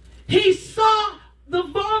 He saw the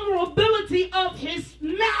vulnerability of his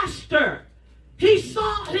master. He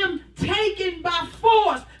saw him taken by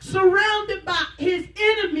force, surrounded by his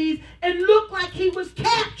enemies, and looked like he was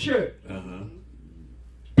captured. Uh-huh.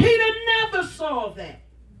 Peter never saw that.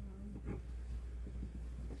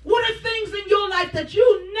 What are things in your life that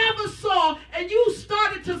you never saw and you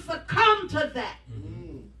started to succumb to that?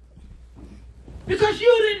 Mm-hmm. Because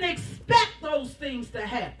you didn't expect those things to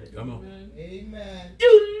happen. Come on. Amen.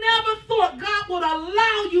 You never thought God would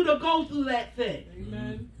allow you to go through that thing.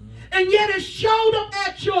 Amen. And yet it showed up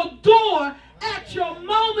at your door at your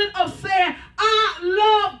moment of saying, I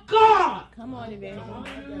love God. Come on, Evangelist.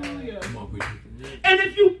 Hallelujah. Come on, preacher. And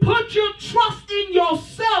if you put your trust in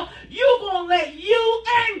yourself, you're going to let you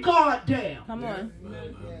and God down. Come on.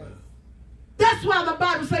 That's why the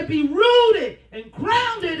Bible says be rooted and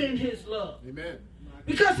grounded in his love. Amen.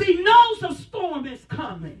 Because he knows the storm is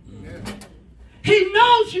coming. Amen. He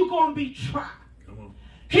knows you're going to be tried. Come on.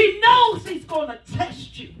 He knows he's going to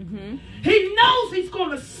test you. Mm-hmm. He knows he's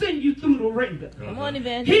going to send you through the ringer. Come on,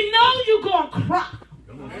 Evangelist. He knows you're going to cry.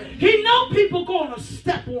 Come on. He knows people going to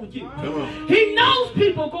step on you. Come on. He knows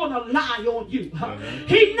people going to lie on you.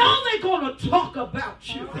 He knows they're going to talk about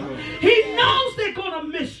you. He knows they're going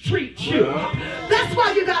to mistreat you. That's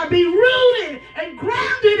why you got to be rooted and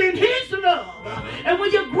grounded in his love. And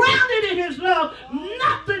when you're grounded in his love,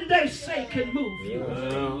 nothing they say can move you.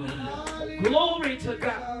 Glory to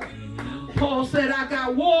God. Paul said, I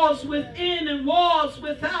got walls within and walls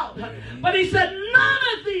without. But he said, none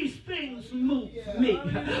of these things move me.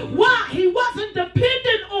 Why? He wasn't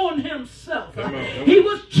dependent on himself. He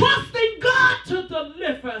was trusting God to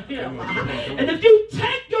deliver him. And if you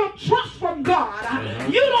take your trust from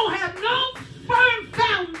God, you don't have no firm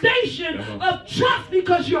foundation of trust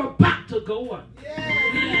because you're about to go up.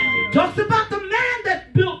 He talks about the man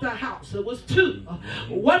that built the house. It was two.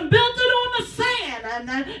 One built it on the sand,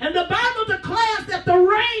 and the Bible declares that the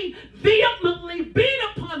rain vehemently beat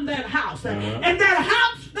upon that house, and that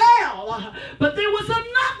house fell. But there was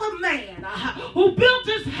another man who built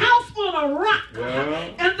his house on a rock,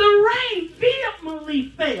 and the rain vehemently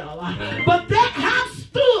fell. But that house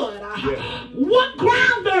stood. What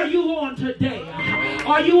ground are you on today?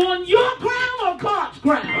 Are you on your ground or God's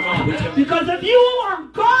ground? Because if you are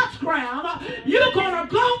on God's ground, you're going to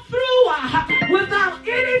go through without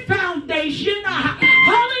any foundation.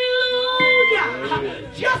 Hallelujah.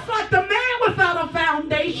 Just like the man without a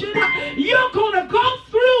foundation, you're going to go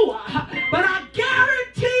through. But I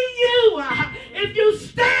guarantee you, if you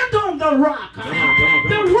stand on the rock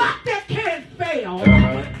that can't fail,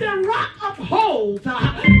 the rock upholds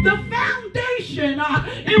the foundation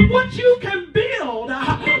in which you can build.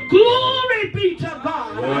 Glory be to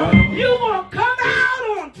God. You will come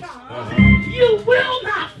out on top. You will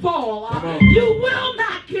not fall. You will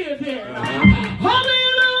not give in.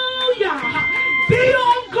 Hallelujah. Be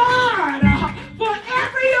on guard for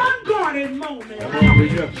every unguarded moment.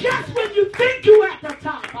 Just when you think you're at the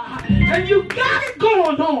top and you got it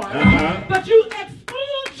going on, but you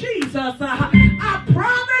exclude Jesus, I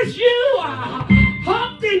promise you,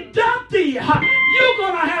 Humpty Dumpty, you're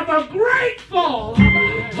going to have a great fall.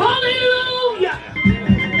 Hallelujah.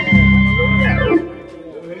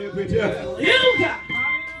 Hallelujah.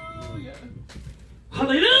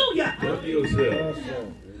 Hallelujah.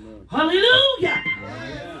 Hallelujah.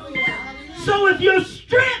 So if your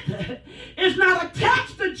strength is not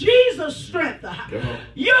attached to Jesus' strength,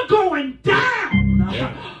 you're going down.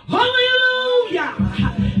 Hallelujah.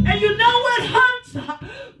 And you know what hurts?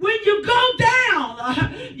 When you go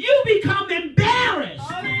down, you become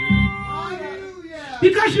embarrassed.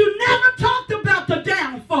 Because you never talked about the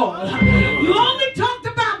downfall. You only talked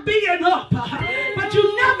about being up. But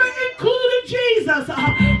you never included Jesus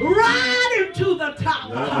right into the top.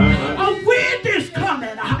 A wind is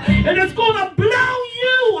coming, and it's going to blow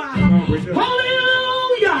you,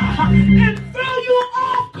 hallelujah, and throw you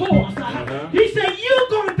off course. He said, you're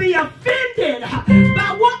going to be offended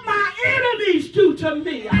by what my enemies do to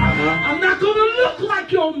me. I'm not going to look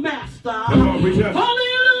like your master. Hallelujah.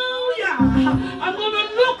 I'm going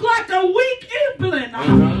to look like a weak implement.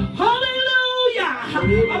 Hallelujah.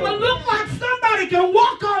 I'm going to look like somebody can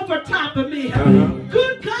walk over top of me.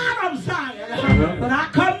 Good God of Zion. But I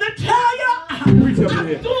come to tell you, I'm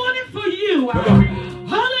doing it for you.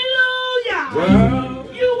 Hallelujah.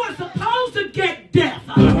 You were supposed to get death.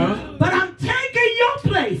 But I'm taking your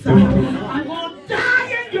place. I'm going to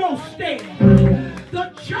die in your stead.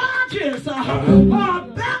 The charges are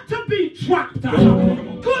about to be dropped.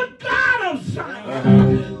 Good God of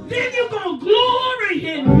Zion. Then you're going to glory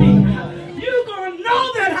in me. You're going to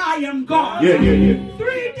know that I am God. 3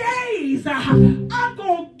 days, I'm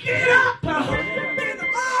going to get up in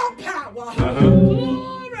all power.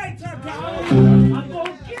 Glory to God. I'm going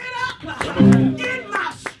to get up in my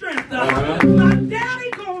strength. My daddy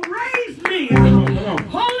going to raise me.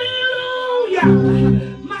 Hallelujah.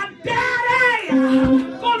 My daddy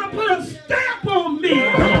going to put a stamp on me.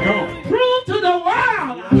 Prove to the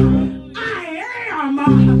world I am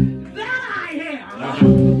that I am.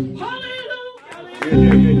 Hallelujah.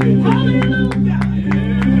 Hallelujah.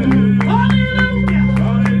 Hallelujah.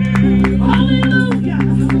 Hallelujah.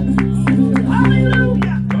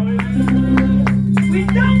 Hallelujah. We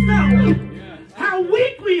don't know how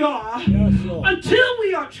weak we are until we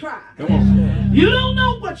are tried. You don't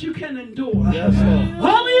know what you can endure.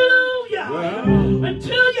 Hallelujah.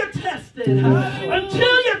 Until you're tested.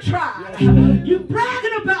 Until you're tried. You're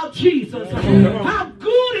bragging about Jesus. How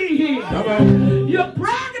good he is. You're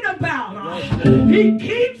bragging about he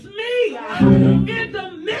keeps me in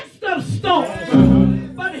the midst of storms.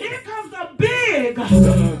 But here comes a big,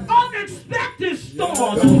 unexpected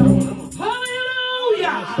storm.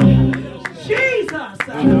 Hallelujah. Jesus,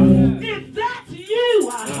 if that's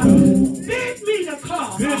you, bid me to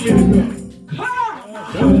come. Come.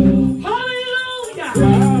 Hallelujah.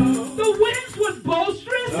 The winds were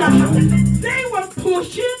boisterous. They were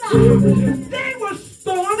pushing. They were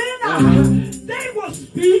storming. They were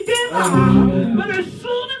speaking. But as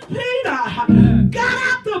soon as Peter got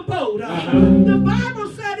out the boat, the Bible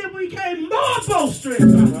said it became more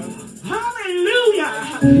boisterous. Hallelujah.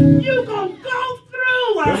 You gonna go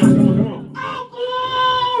through. Oh,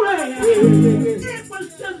 glory. It was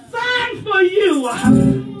designed for you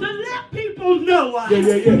to let people know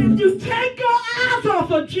if you take your eyes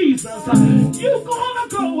off of Jesus, you're gonna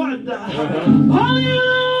go under.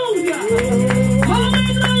 Hallelujah.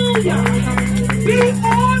 Hallelujah. Be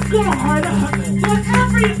on guard for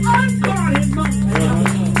every unguarded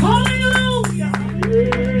moment. Hallelujah.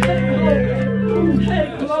 Hey,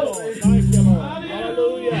 glory. Thank you, Lord.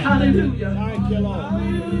 Hallelujah. Hallelujah. Thank you, Lord.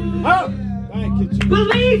 Oh, thank you, Jesus.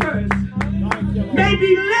 Believers Thank you, Lord. may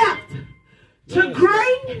be left to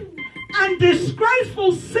great and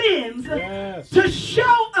disgraceful sins Yes. to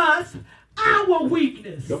show us our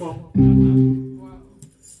weakness. Come on.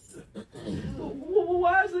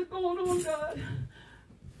 Why is it going on, God?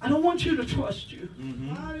 I don't want you to trust you.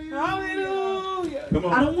 Hallelujah. Come I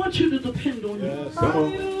on. don't want you to depend on you. Yes. Come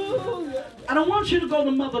on. Hallelujah. I don't want you to go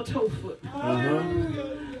to Mother Toefoot.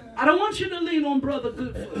 Hallelujah. I don't want you to lean on Brother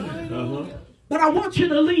Goodfoot. Uh-huh. But I want you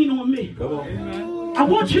to lean on me. Come on. I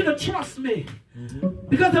want you to trust me.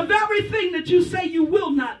 Because the very thing that you say you will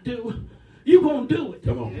not do, you're going to do it.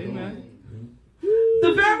 Come on. Amen.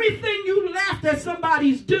 The very thing you laugh that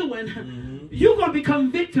somebody's doing, you're going to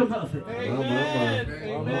become victim of it. Amen.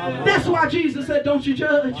 Amen. That's why Jesus said, don't you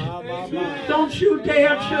judge. Don't you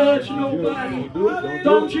dare judge nobody.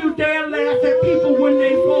 Don't you dare laugh at people when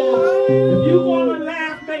they fall. If you want to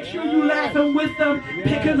laugh, make sure you laughing with them,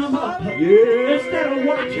 picking them up. Instead of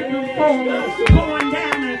watching them fall, going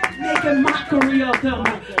down and making mockery of them.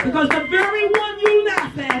 Because the very one you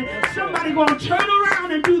laugh at, somebody going to turn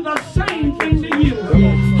around and do the same thing to you.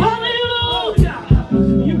 Hallelujah.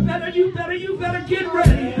 You better get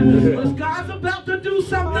ready. Because God's about to do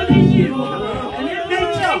something in you. And it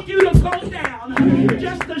may take you to go down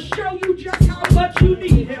just to show you just how much you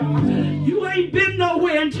need Him. You ain't been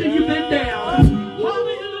nowhere until you've been down.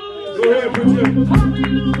 Hallelujah. Go ahead, preacher.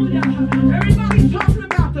 Hallelujah. Everybody's talking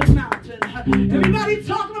about the mountain. Everybody's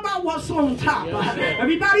talking about what's on top.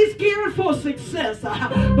 Everybody's gearing for success.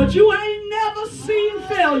 But you ain't never seen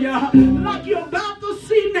failure like you're about to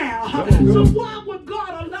see now. So why would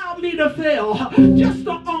God allow me to fail? Just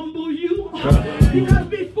to humble you. Because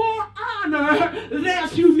before honor,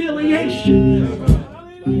 there's humiliation.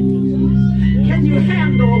 Can you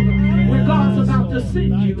handle when God's about to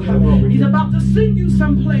send you? He's about to send you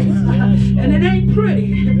someplace, and it ain't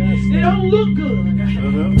pretty. It don't look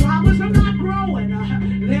good. Flowers are not growing.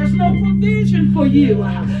 There's no provision for you.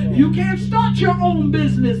 You can't start your own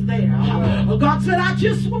business there. God said, I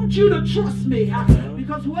just want you to trust me,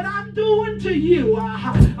 because what I'm doing to you,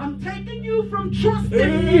 I'm taking you from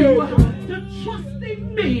trusting you to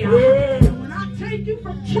trusting me. When I take you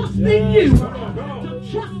from trusting you to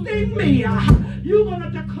trusting me, you're going to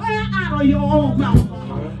declare out of your own mouth,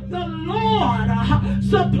 the Lord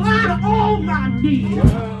supplied all my needs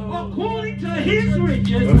according to His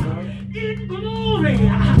riches in glory.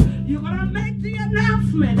 You're going to make the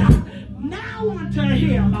announcement now unto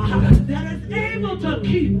Him that is able to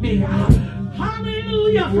keep me,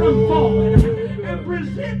 hallelujah, from falling and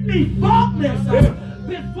present me faultless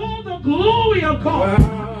before the glory of God.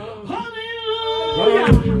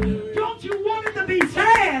 Hallelujah. Don't you want it to be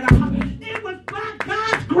said? It was by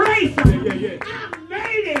God's grace I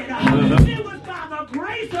made it. It was by the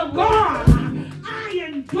grace of God I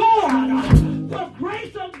endured. The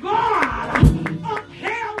grace of God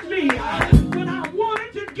upheld me when I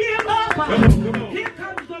wanted to give up. Here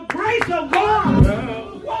comes the grace of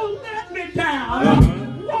God. Won't let me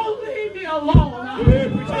down. Won't leave me alone.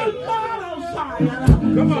 So God of Zion.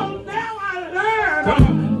 So now I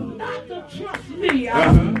learn not to trust me,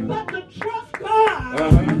 but to trust God.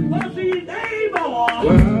 Because He's able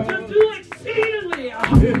to do exceedingly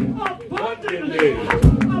abundantly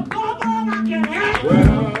above all I can ask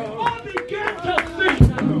or begin to think.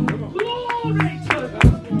 Glory to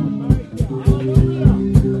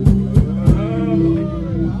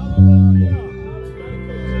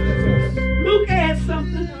Luke adds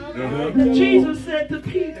something that Jesus said to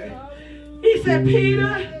Peter. He said,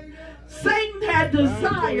 Peter, Satan had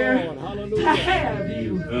desire to have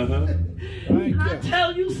you. Can I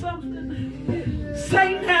tell you something?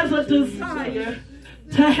 Satan has a desire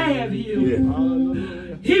to have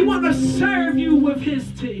you. He want to serve you with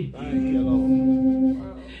his teeth.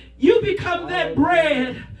 You become that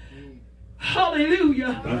bread,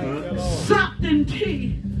 hallelujah, sopped in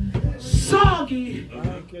tea, soggy,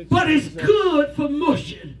 but it's good for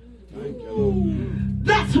mushing.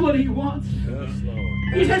 That's what he wants.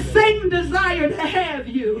 He says Satan desired to have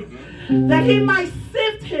you, that he might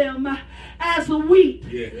sift him as a wheat.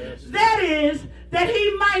 That is, that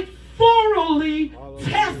he might thoroughly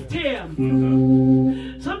test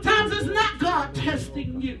him.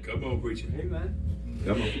 testing you. Come on, preacher. Amen.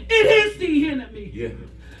 Come on. It is the enemy. Yeah.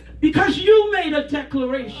 Because you made a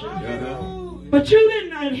declaration. But you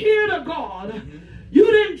didn't adhere to God. You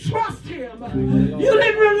didn't trust him. You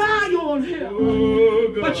didn't rely on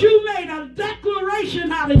him. But you made a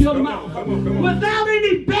declaration out of your mouth without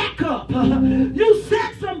any backup. You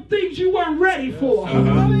said some things you weren't ready for.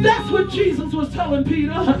 That's what Jesus was telling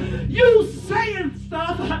Peter. You saying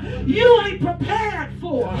stuff you ain't prepared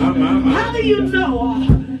for. How do you know?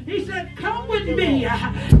 He said, come with me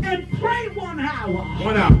and pray 1 hour.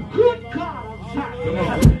 1 hour. Good God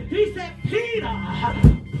Almighty. He said, Peter,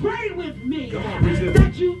 pray with me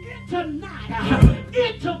that you enter not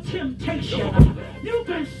into temptation. You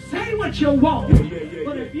can say what you want,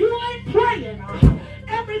 but if you ain't praying,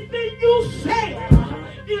 everything you say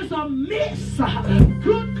is a miss.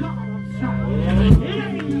 Good God, I'm sorry. It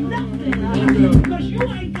ain't nothing because you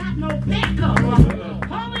ain't got no backup.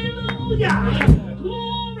 Hallelujah.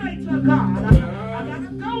 Glory to God. I got to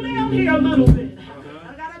go down here a little bit.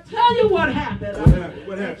 Tell you what happened.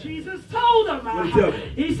 What happened? Jesus told him.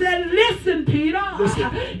 He said, listen, Peter,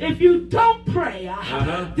 if you don't pray,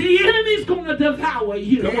 the enemy's going to devour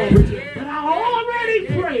you. Come on, but I already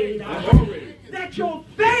prayed that your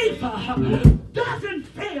faith doesn't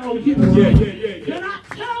fail you. Can I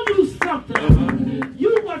tell you something?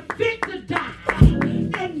 You were fit to die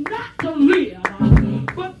and not to live.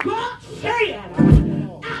 But God said,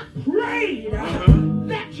 I prayed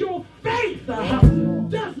that your faith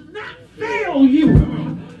does not fail you.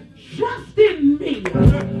 Trust in me.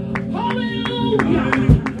 Hallelujah.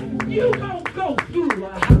 You gonna go through.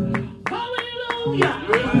 Hallelujah.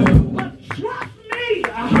 But trust me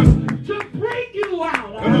to bring you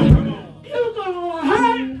out. You gonna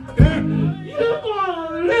hurt. You gonna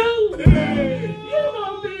lose. You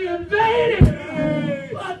gonna be invaded.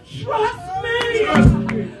 But trust me.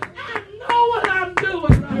 I know what I'm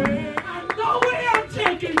doing. I know where I'm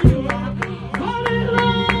taking you.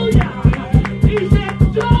 Hallelujah. He said,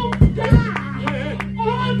 don't die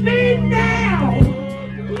on me now.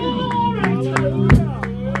 Glory to God.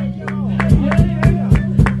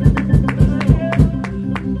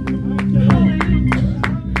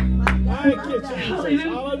 Thank you, Jesus.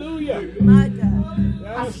 Hallelujah. My God.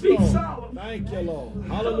 Yes, I speak Lord. solemn. Thank you, Lord.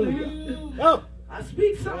 Hallelujah. Oh. I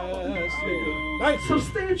speak solemn. Yes, Lord. Thank you.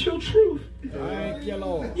 Substantial truth. Thank you,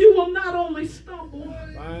 Lord. You will not only stumble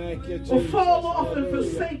Thank you, Jesus. or fall off and Hallelujah.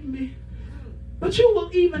 forsake me, but you will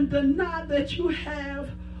even deny that you have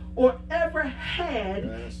or ever had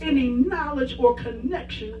Yes, any knowledge or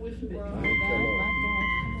connection with me. Thank you,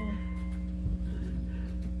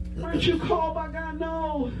 Lord. Aren't you called by God?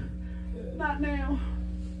 No, not now.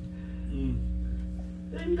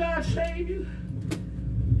 Didn't God save you?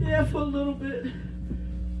 Yeah, for a little bit.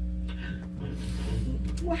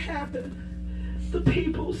 What happened? The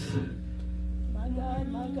peoples. My God,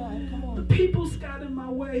 come on. The peoples got in my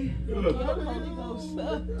way. Holy Ghost.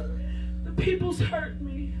 The peoples hurt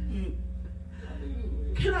me.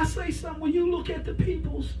 Can I say something? When you look at the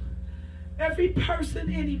peoples, every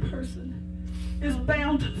person, any person, is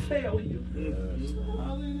bound to fail you.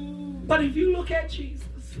 But if you look at Jesus,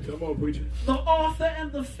 Come on, preacher. the author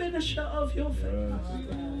and the finisher of your faith,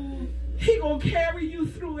 he gonna carry you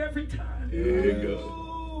through every time. There you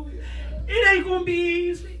go. It ain't gonna be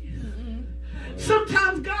easy.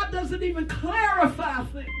 Sometimes God doesn't even clarify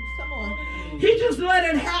things. Come on. He just let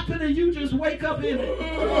it happen and you just wake up in it.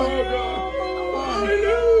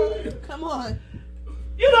 Come on.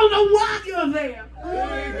 You don't know why you're there.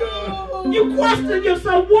 There you go. You question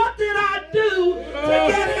yourself, what did I do to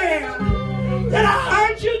get here? Did I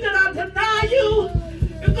hurt you? Did I deny you?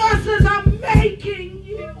 And God says, I'm making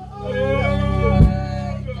you.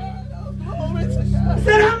 He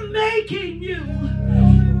said, I'm making you.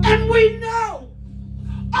 And we know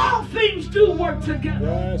all things do work together.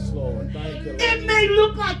 Yes, Lord. Thank you, Lord. It may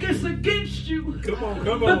look like it's against you, Come on,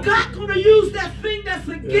 come but on. God's going to use that thing that's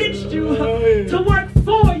against you to work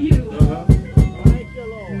for you. Thank you,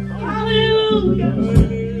 Lord. Hallelujah.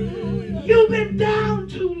 You've been down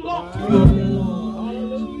too long.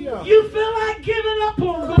 Hallelujah. You feel like giving up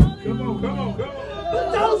on God. Come on, come on, come on.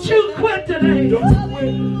 But don't you quit today. Don't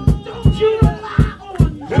quit. Don't you rely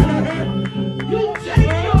on God. You take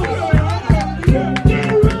yourself. Get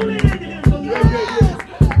rooted in His love.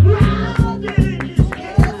 Grounded in His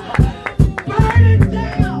care. Burn it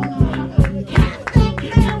down. Cast that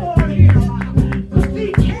care on Him. Because He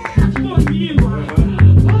cares for you.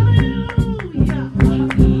 Hallelujah.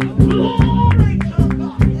 Glory to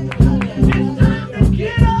God. It's time to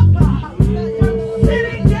get up from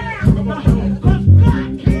sitting down. Because God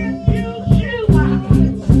can't use you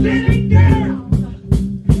sitting down.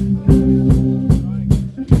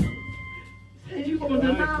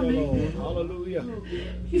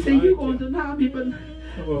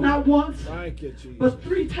 not once, Thank you, Jesus. but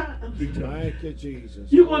 3 times. Thank you,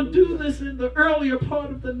 Jesus. You're going to do this in the earlier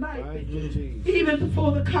part of the night, Thank you, Jesus. even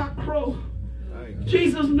before the cock crow. Thank you.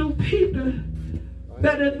 Jesus knew Peter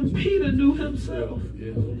better than Peter knew himself.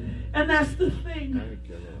 And that's the thing. Thank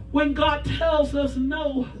you, Lord. When God tells us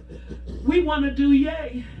no, we want to do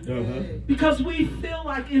yay. Because we feel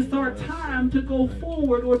like it's our time to go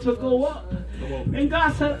forward or to go up. And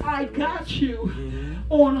God said, I got you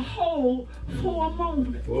on hold for a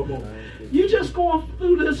moment. You're just going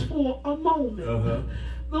through this for a moment.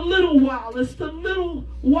 The little while. It's the little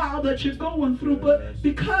while that you're going through. But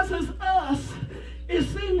because it's us, it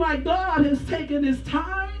seems like God has taken his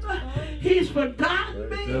time. He's forgotten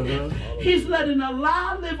me. He's letting a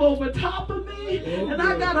lie live over top of me. And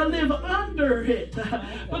I got to live under it.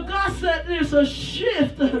 But God said there's a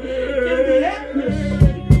shift in the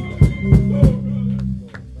atmosphere.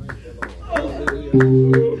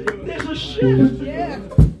 There's a shift. Yeah.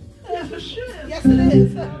 There's a shift. Yes, it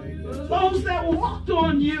is. Those that walked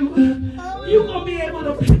on you, you're going to be able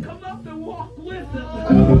to pick them up and walk with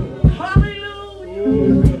them.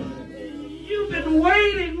 Hallelujah. You've been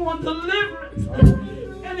waiting on deliverance,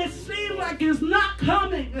 and it seems like it's not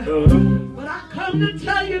coming. But I come to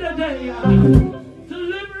tell you today,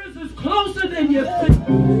 deliverance is closer than you think.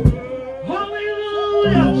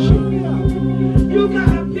 Hallelujah. You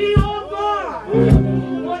got to be on guard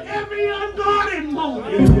for every unguarded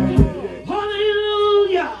moment.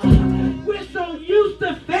 Hallelujah. We're so used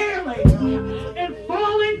to failing and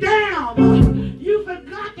falling down. You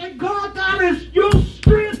forgot that God got us. Your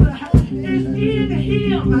strength is in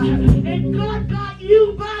him. And God got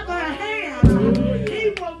you by the hand.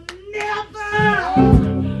 He will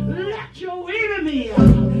never let your enemy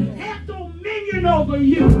have dominion over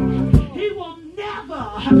you. He will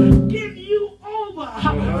never give you over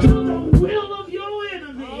to the will of your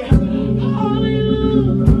enemy.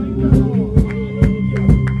 Hallelujah.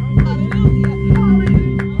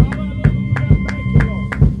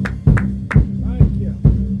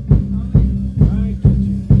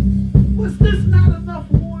 Was this not enough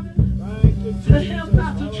warning to him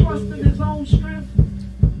not to trust in his own strength,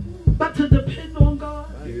 but to depend on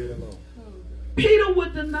God? Peter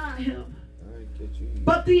would deny him,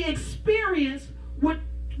 but the experience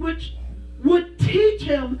would teach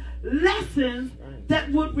him lessons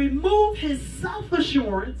that would remove his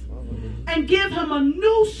self-assurance and give him a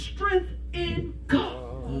new strength in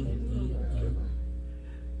God.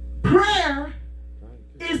 Prayer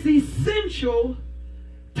is essential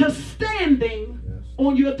to standing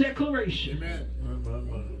on your declaration.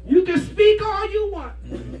 You can speak all you want,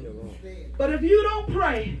 but if you don't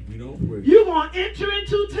pray, you're going to enter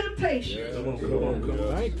into temptation.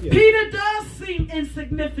 Thank you. Peter does seem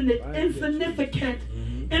insignificant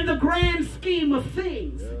in the grand scheme of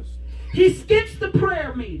things. He skips the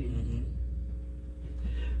prayer meeting.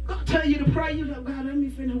 God tell you to pray. You know, God, let me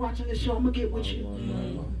finish watching this show. I'm going to get with you.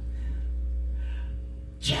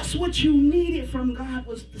 Just what you needed from God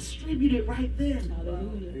was distributed right then.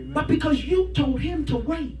 Hallelujah. But because you told him to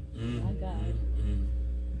wait. My God.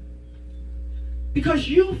 Because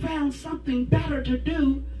you found something better to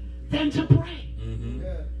do than to pray.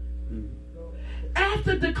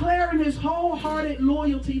 After declaring his wholehearted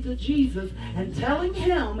loyalty to Jesus and telling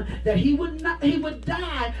him that he would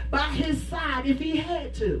die by his side if he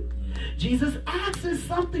had to, Jesus asks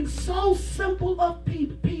something so simple of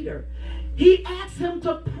Peter. He asks him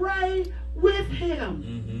to pray with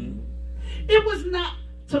him. It was not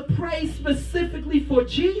to pray specifically for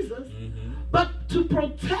Jesus, but to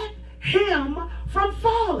protect him from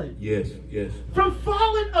falling. Yes. From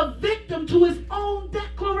falling a victim to his own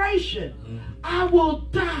declaration. I will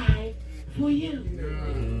die for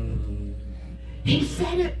you. He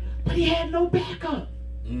said it, but he had no backup.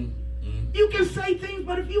 You can say things,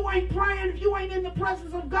 but if you ain't praying, if you ain't in the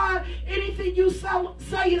presence of God, anything you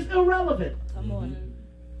say is irrelevant. Come on.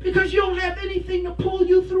 Because you don't have anything to pull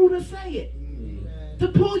you through to say it. To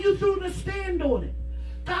pull you through to stand on it.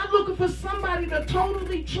 God looking for somebody to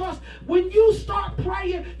totally trust. When you start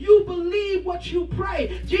praying, you believe what you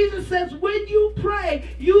pray. Jesus says when you pray,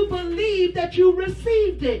 you believe that you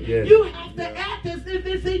received it. Yes. You have to act as if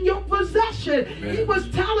it's in your possession. Amen. He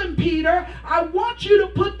was telling Peter, I want you to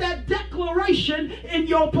put that declaration in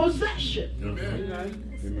your possession.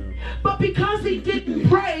 Amen. But because he didn't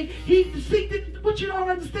pray, what you don't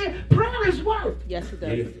understand, prayer is work. Yes, it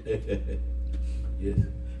does. Yes.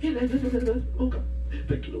 Okay.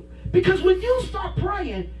 Thank you, Lord. Because when you start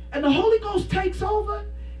praying and the Holy Ghost takes over,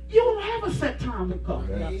 you don't have a set time with God.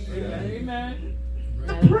 Amen.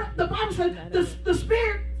 The Bible says the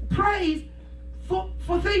Spirit prays for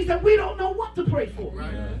things that we don't know what to pray for.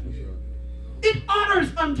 It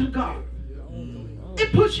honors unto God.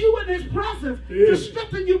 It puts you in his presence to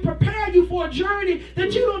strengthen you, prepare you for a journey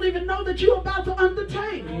that you don't even know that you're about to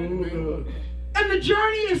undertake. And the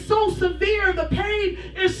journey is so severe, the pain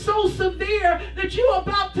is so severe that you're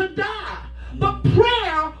about to die. But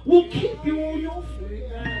prayer will keep you on your feet.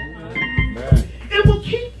 It will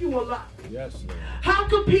keep you alive. Yes, Lord. How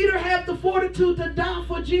could Peter have the fortitude to die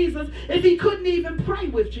for Jesus if he couldn't even pray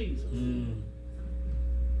with Jesus?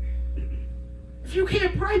 If you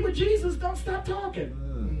can't pray with Jesus, don't stop talking.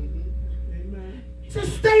 He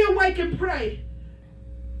says, stay awake and pray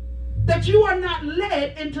that you are not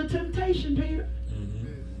led into temptation, Peter.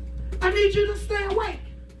 I need you to stay awake.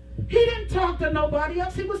 He didn't talk to nobody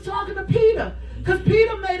else. He was talking to Peter. Because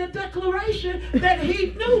Peter made a declaration that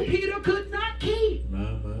he knew Peter could not keep.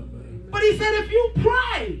 But he said, if you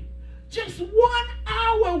pray just 1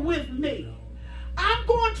 hour with me, I'm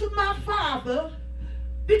going to my Father,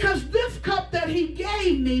 because this cup that he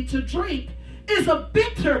gave me to drink is a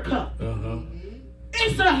bitter cup.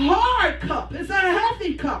 It's a hard cup. It's a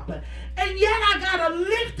heavy cup. And yet I got to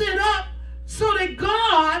lift it up so that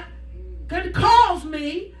God can cause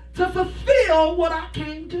me to fulfill what I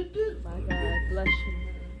came to do. My God, bless you.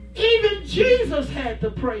 Even Jesus had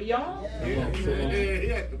to pray, y'all.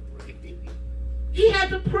 He had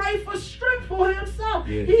to pray for strength for himself.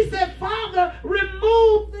 He said, Father,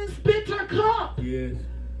 remove this bitter cup.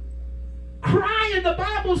 Crying, the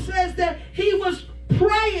Bible says that he was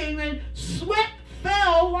praying and sweat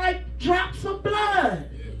fell like drops of blood.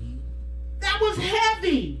 That was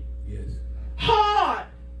heavy. Hard.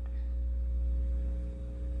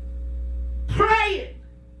 Praying.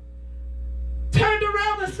 Turned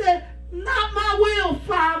around and said, not my will,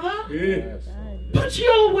 Father. But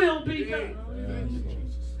your will be done.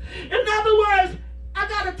 In other words, I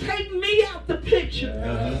got to take me out the picture.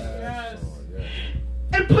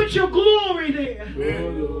 And put your glory there.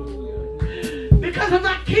 Because if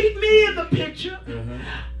I keep me in the picture,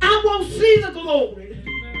 I won't see the glory.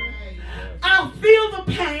 I'll feel the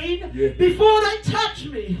pain before they touch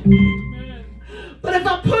me. But if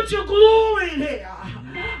I put your glory there,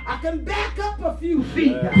 I can back up a few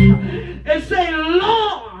feet and say,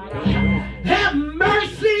 Lord, have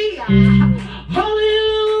mercy.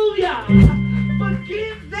 Hallelujah.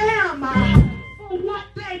 Forgive them for what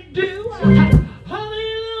they do.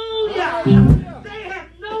 Hallelujah. They have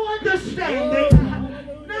no understanding,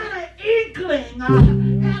 not an inkling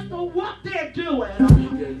as to what they're doing.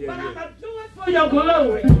 But I'm going to do it for your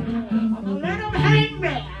glory. I'm going to let them hang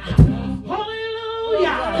there. Hallelujah.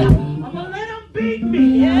 I'm going to let them beat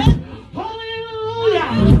me. Hallelujah.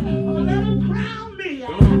 I'm going to let them crown me.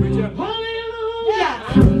 Hallelujah.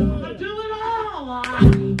 I'm going to do it all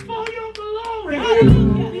for your glory.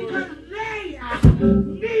 Because they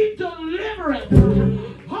need deliverance.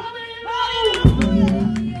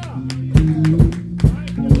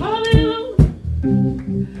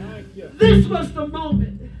 This was the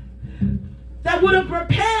moment that would have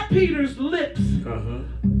prepared Peter's lips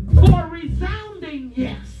for a resounding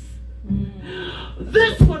yes.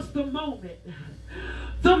 This was the moment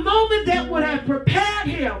that would have prepared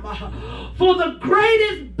him for the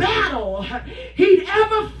greatest battle he'd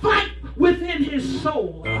ever fight within his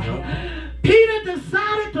soul. Peter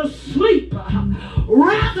decided to sleep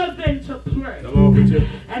rather than to pray.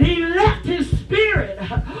 And he left his spirit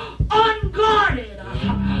unguarded.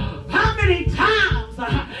 How many times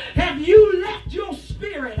have you left your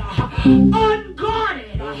spirit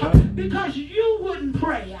unguarded because you wouldn't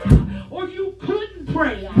pray or you couldn't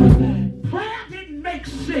pray? Prayer didn't make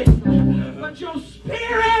sense, but your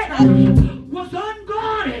spirit was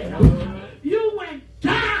unguarded. You went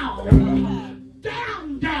down.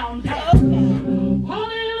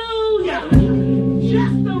 Hallelujah.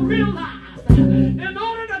 Just to realize, in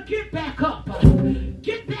order to get back up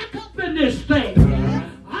in this thing,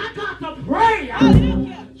 I got to pray.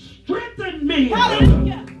 Strengthen me. Help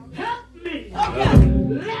me.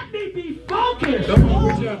 Let me be focused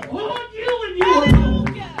on you and you alone.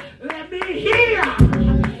 Let me hear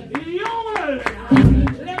your word.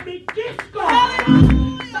 Let me discard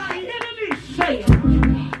my enemy saying,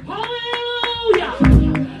 hallelujah.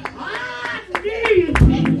 I need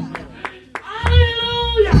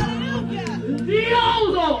hallelujah. The old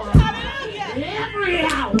Lord. Every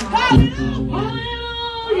hour. Hallelujah.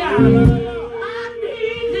 I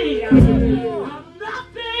need thee. I'm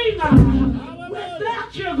nothing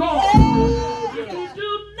without you, God. You can do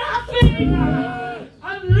nothing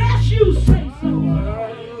unless you say so.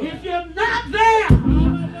 If you're not there,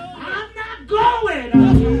 I'm not going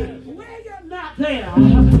where you're not there.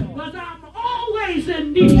 Because I'm always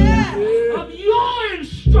in need of your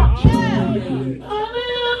instruction.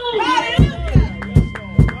 Hallelujah.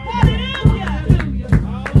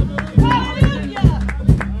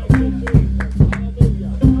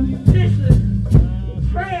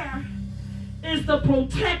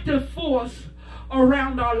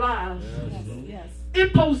 lives, Yes.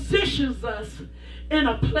 it positions us in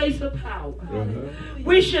a place of power. Uh-huh.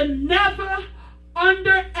 We should never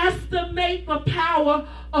underestimate the power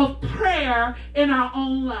of prayer in our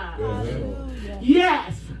own lives. Uh-huh.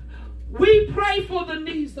 Yes, we pray for the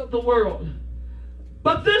needs of the world.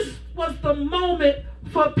 But this was the moment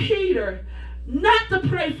for Peter not to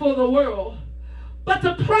pray for the world, but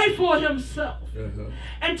to pray for himself Uh-huh.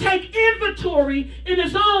 and take inventory in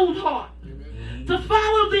his own heart. To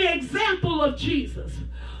follow the example of Jesus,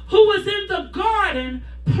 who was in the garden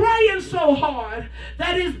praying so hard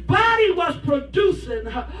that his body was producing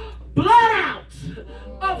blood out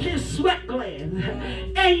of his sweat gland.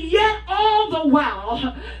 And yet all the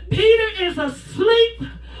while, Peter is asleep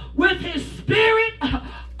with his spirit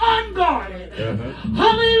unguarded. Uh-huh.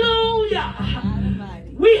 Hallelujah.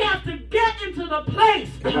 We have to get into the place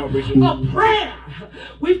of prayer.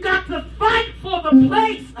 We've got to fight for the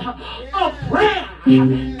place of prayer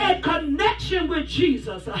and connection with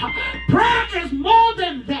Jesus. Prayer is more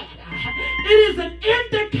than that. It is an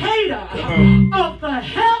indicator of the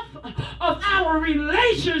health of our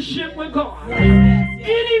relationship with God.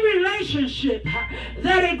 Any relationship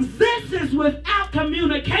that exists without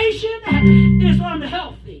communication is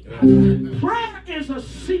unhealthy. Prayer is a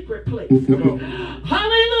secret place.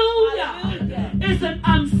 Hallelujah. It's an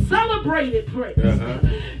uncelebrated place.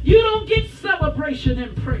 You don't get celebration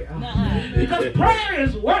in prayer because prayer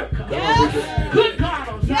is work. Good God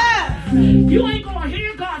on time. You ain't going to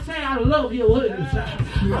hear God say, I love you.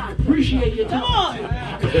 I appreciate you. Come on.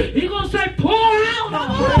 He's going to say, pour out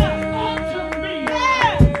unto me. I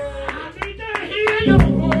need to hear you.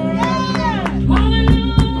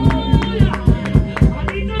 Hallelujah. I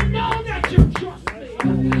need to know that you trust me.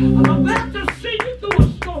 I'm about to see you through a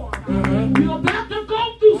storm. You're about to go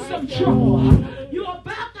through some trouble. You're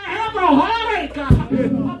about to have a heartache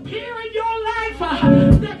appear in your life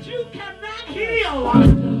that you cannot heal.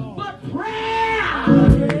 But prayer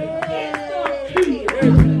is the key.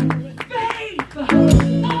 Faith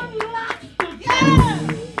unlocks the door.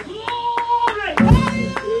 Glory.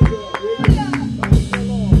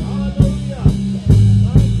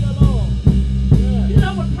 You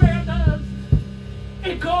know what prayer does?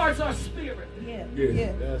 It guards our spirit.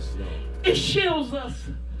 Yes, Lord. It shields us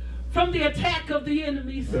from the attack of the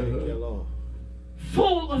enemy's Thank you, Lord.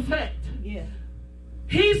 full effect.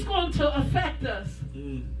 He's going to affect us,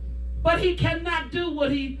 but he cannot do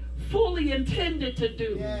what he fully intended to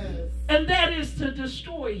do, and that is to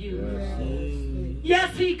destroy you.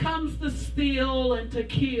 Yes, he comes to steal and to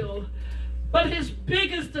kill, but his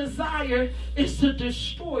biggest desire is to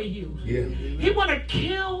destroy you. He want to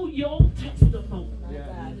kill your testimony.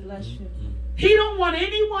 God bless you. He don't want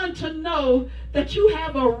anyone to know that you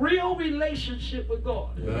have a real relationship with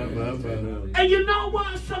God. And you know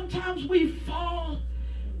why sometimes we fall?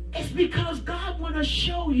 It's because God want to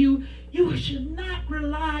show you you should not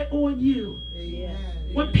rely on you.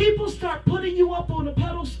 When people start putting you up on a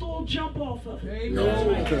pedestal, jump off of it. Thank you,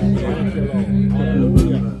 Lord.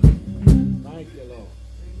 Hallelujah. Thank you, Lord.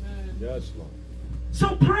 Yes, Lord.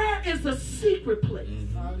 So prayer is a secret place,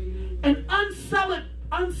 an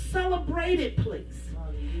uncelebrated place,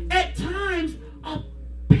 at times a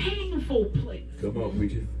painful place. Come on,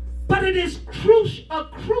 preacher. But it is a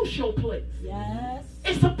crucial place. Yes.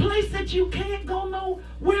 It's a place that you can't go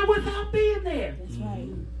nowhere without being there. That's right.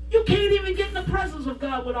 You can't even get in the presence of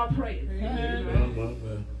God without praying. Amen.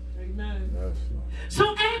 Yes, Lord.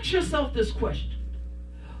 So ask yourself this question.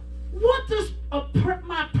 What does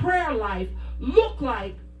my prayer life look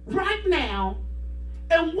like right now?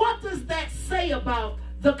 And what does that say about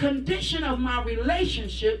the condition of my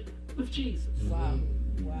relationship with Jesus? Wow.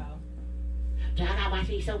 Wow. John, I watch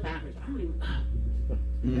these soap operas. I don't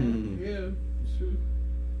even... Yeah, true.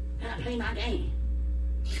 I play my game.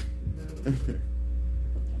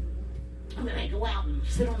 I'm going to go out and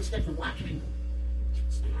sit on the steps and watch people.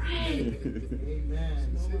 Pray.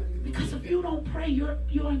 Because if you don't pray, you're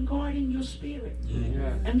unguarding your spirit.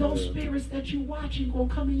 And those spirits that you're watching going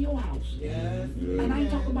to come in your house. And I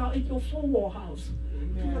ain't talking about in your four-wall house.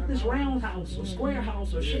 Like this round house or square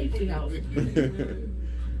house or shapely house.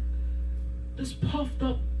 This puffed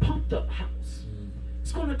up, pumped up house.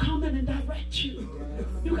 It's going to come in and direct you.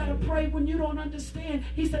 You got to pray when you don't understand.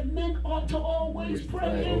 He said men ought to always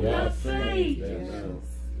pray and not faint.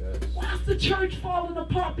 Why's the church falling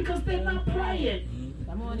apart? Because they're not praying.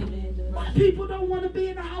 Come on, evangelist. Why people don't want to be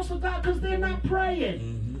in the house of God? Because they're not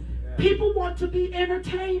praying. People want to be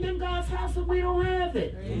entertained in God's house and we don't have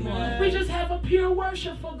it. We just have a pure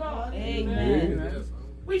worship for God. Amen.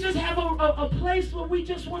 We just have a place where we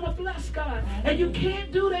just want to bless God. And you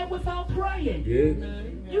can't do that without praying.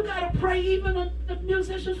 You got to pray even the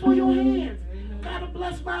musicians for your hands. God to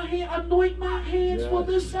bless my hand, anoint my hands for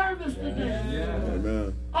this service today.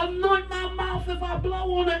 Amen. Anoint my mouth if I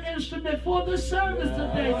blow on an instrument for the service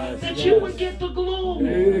today. That you would get the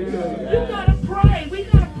glory. You got to pray. We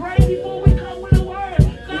got to pray before we come with the word.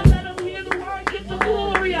 God, let them hear the word, get the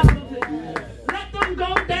glory out of it. Let them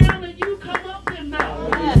go down and you come up in now.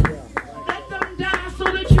 Let them die so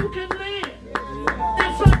that you can live.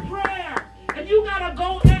 That's a prayer. And you got to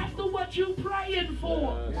go after what you're praying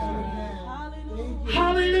for.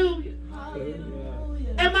 Hallelujah.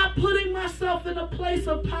 Am I putting myself in a place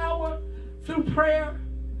of power through prayer?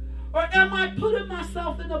 Or am I putting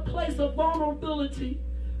myself in a place of vulnerability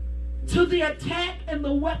to the attack and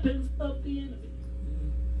the weapons of the enemy?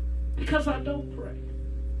 Because I don't pray.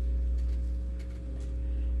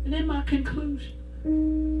 And in my conclusion,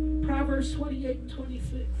 Proverbs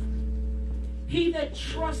 28:26. He that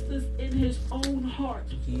trusteth in his own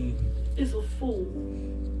heart is a fool.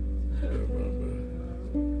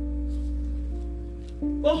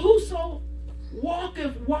 But whoso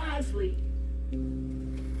walketh wisely,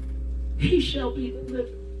 he shall be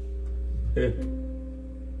delivered.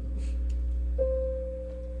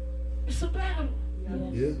 It's a battle.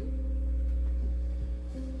 Yeah.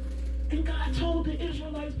 And God told the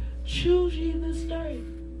Israelites, choose ye this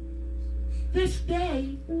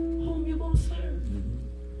day, whom you going to serve.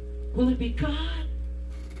 Will it be God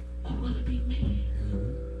or will it be man?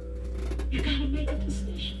 You got to make a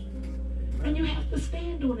decision. And you have to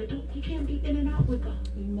stand on it. You can't be in and out with God.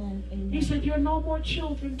 Amen. Amen. He said, you're no more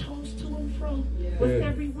children tossed to and fro with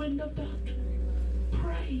every wind of doctrine.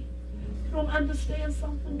 Pray. You don't understand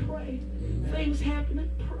something, pray. Things happening,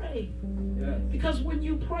 pray. Because when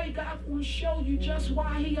you pray, God will show you just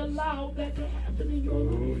why he allowed that to happen in your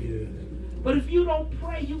life. But if you don't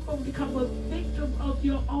pray, you're going to become a victim of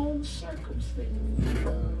your own circumstance.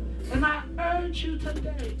 And I urge you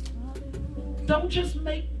today, don't just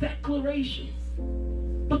make declarations,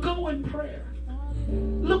 but go in prayer.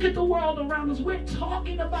 Look at the world around us. We're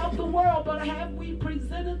talking about the world, but have we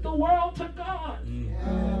presented the world to God?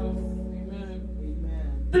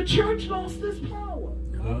 The church lost its power.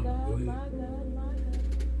 My God, my God, my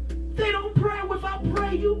God. They don't pray. Without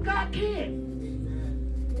prayer, God can't.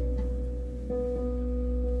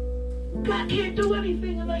 God can't do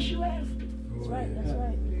anything unless you ask him. That's right, that's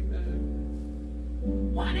right.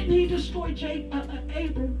 Why didn't he destroy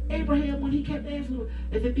Abraham when he kept asking him,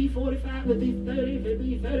 if it be 45, if it be 30, if it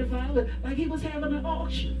be 35, like he was having an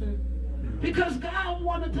auction? Because God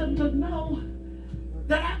wanted them to know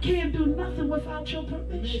that I can't do nothing without your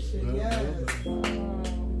permission. Yes.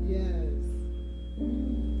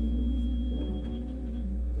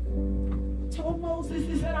 Told Moses,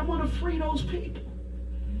 he said, I want to free those people.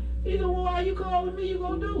 He said, well, why are you calling me? You're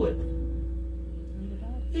going to do it.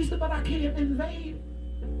 He said, but I can't invade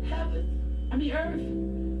earth.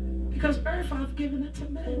 Because earth, I've given it to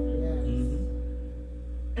men.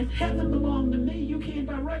 And heaven belonged to me. You can't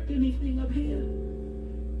direct anything up here.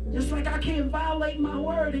 Just like I can't violate my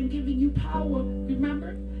word in giving you power.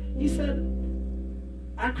 Remember? He said,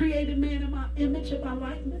 I created man in my image and my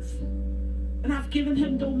likeness. And I've given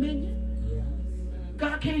him dominion.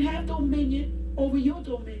 God can't have dominion over your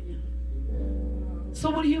dominion. So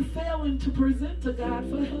what are you failing to present to God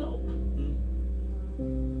for help?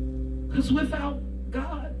 Because without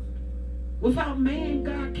God, without man,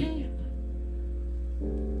 God can't.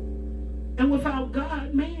 And without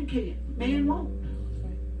God, man can't. Man won't.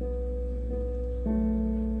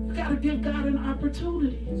 You got to give God an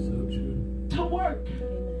opportunity to work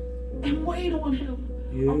and wait on him.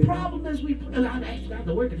 Our problem is I ask God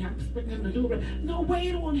to work and have to expect him to do it. No,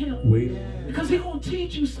 wait on him. Because he's going to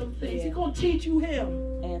teach you some things. He's going to teach you him.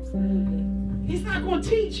 Absolutely. He's not going to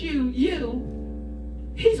teach you.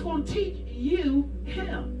 He's going to teach you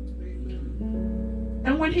him.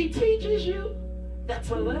 And when he teaches you, that's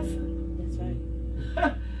a lesson. That's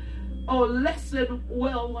right. A lesson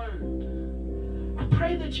well learned. I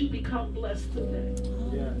pray that you become blessed today.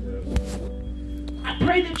 I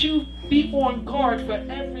pray that you be on guard for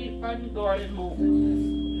every unguarded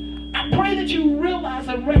moment. I pray that you realize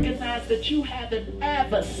and recognize that you have an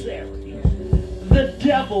adversary, the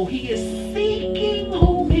devil. He is seeking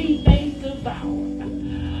whom he may devour.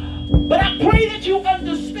 But I pray that you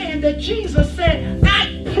understand that Jesus said,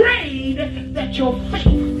 I prayed that your faith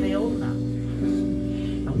fail not.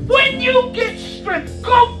 When you get strength,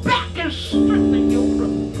 go back and strengthen your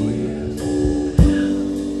brother.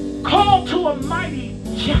 Call to a mighty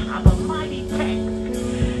job, a mighty task.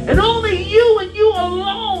 And only you and you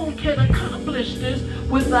alone can accomplish this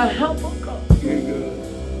with the help of God.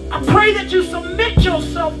 I pray that you submit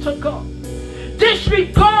yourself to God.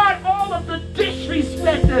 Disregard all of the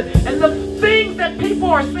disrespect and the things that people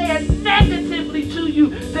are saying negatively to you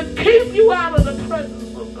to keep you out of the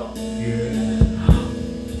presence of God.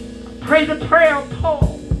 Pray the prayer of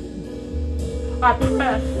Paul. I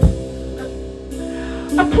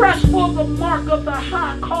press for the mark of the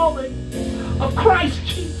high calling of Christ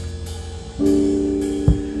Jesus.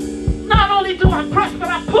 Not only do I press, but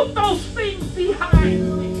I put those things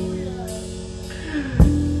behind me.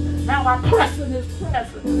 Now I press in His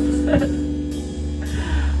presence.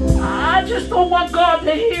 I just don't want God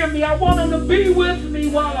to hear me. I want Him to be with me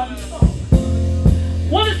while I'm talking. I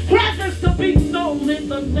want His presence to be known in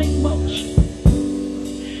the name of Jesus.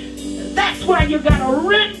 And that's why you got to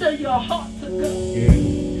render your heart to God.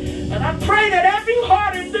 And I pray that every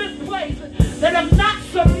heart in this place that have not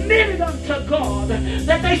submitted unto God,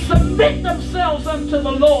 that they submit themselves unto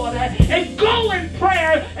the Lord and go in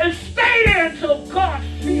prayer and stay there until God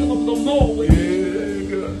fills them more with His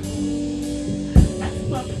Spirit. That's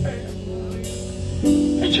my prayer.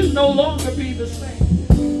 That you no longer be the same.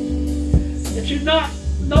 That you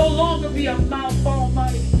no longer be a mouth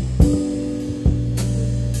almighty.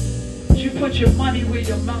 That you put your money where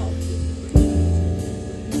your mouth is.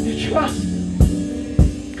 You trust.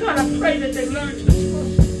 God, I pray that they learn to trust.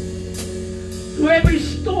 Through every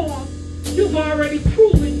storm, you've already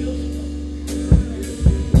proven yourself.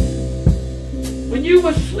 When you were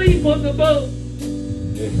asleep on the boat,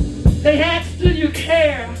 they asked, do you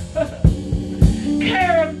care?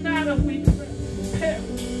 Care not if we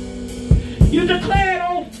perish. You declared,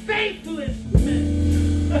 oh faithless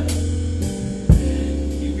men.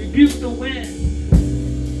 You rebuked the wind.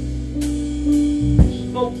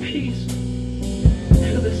 Spoke peace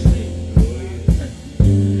to the sea.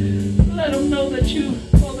 Let them know that you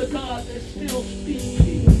are the God that still speaks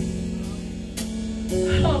peace.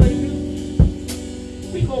 Hallelujah.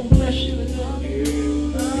 We're going to bless you tonight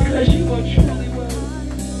because you are truly worthy.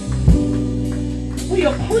 We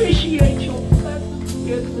appreciate your presence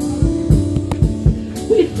here tonight.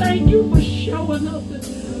 We thank you for showing up and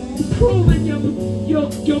proving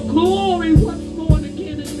your glory once more and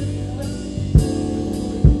again in this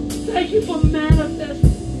place. Thank you for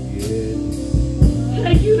manifesting.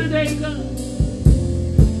 Thank you today, God,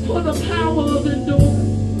 for the power of endurance.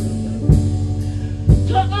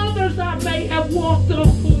 To others I may have walked up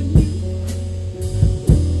for you,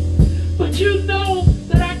 but you know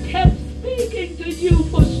that I kept speaking to you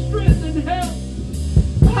for strength and help.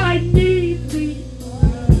 I need thee.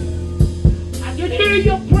 I can hear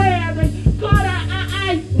your prayer that God,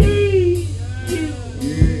 I need you.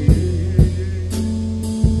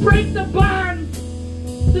 Break the bonds,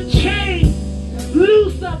 the chains,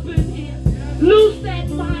 loose up in here. Loose that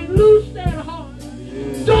mind, loose that heart.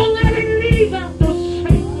 Don't let it leave out the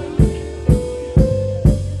same way you came.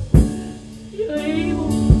 You're able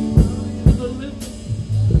to deliver.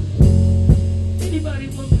 Anybody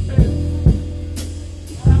want prayer?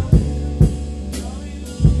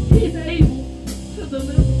 He's able to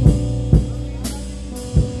deliver.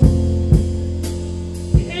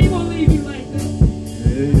 He ain't gonna leave you like that.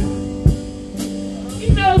 He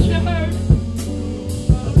knows you're hurt.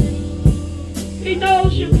 He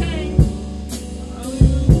knows your pain.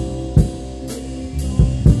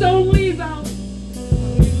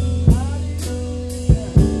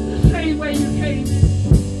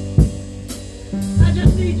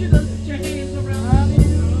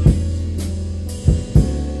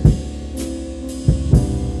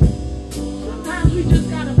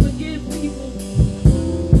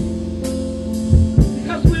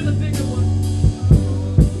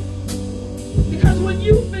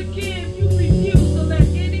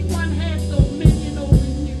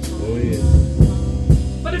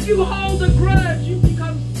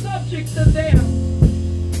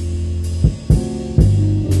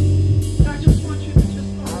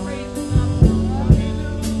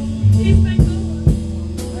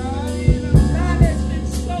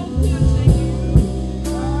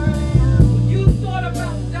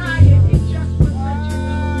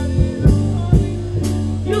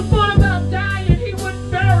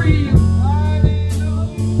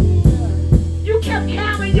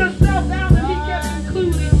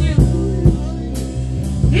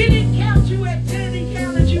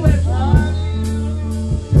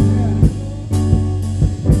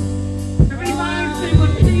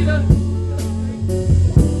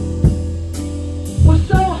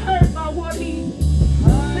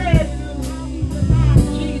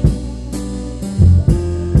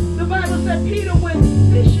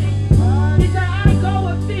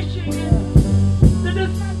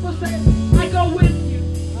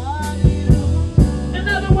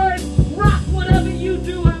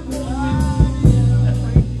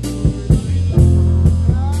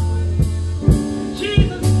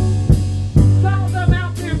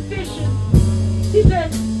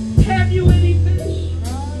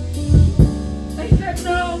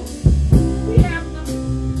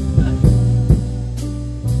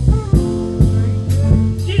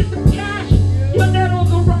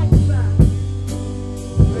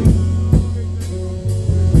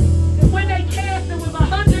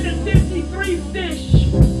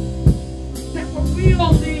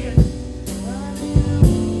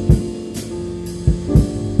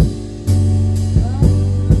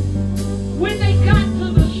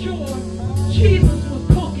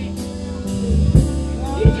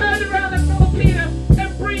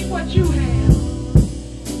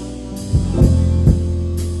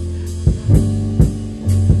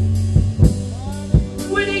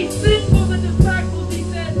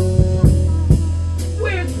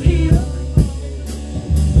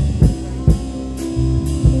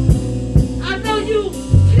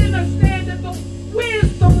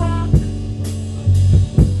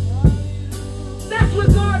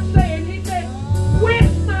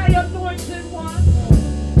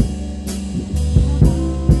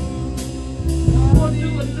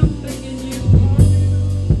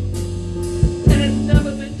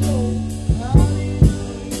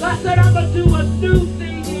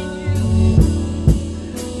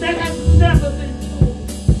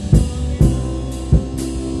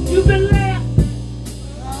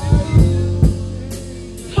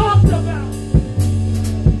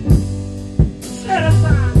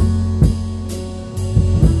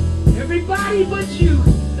 with you.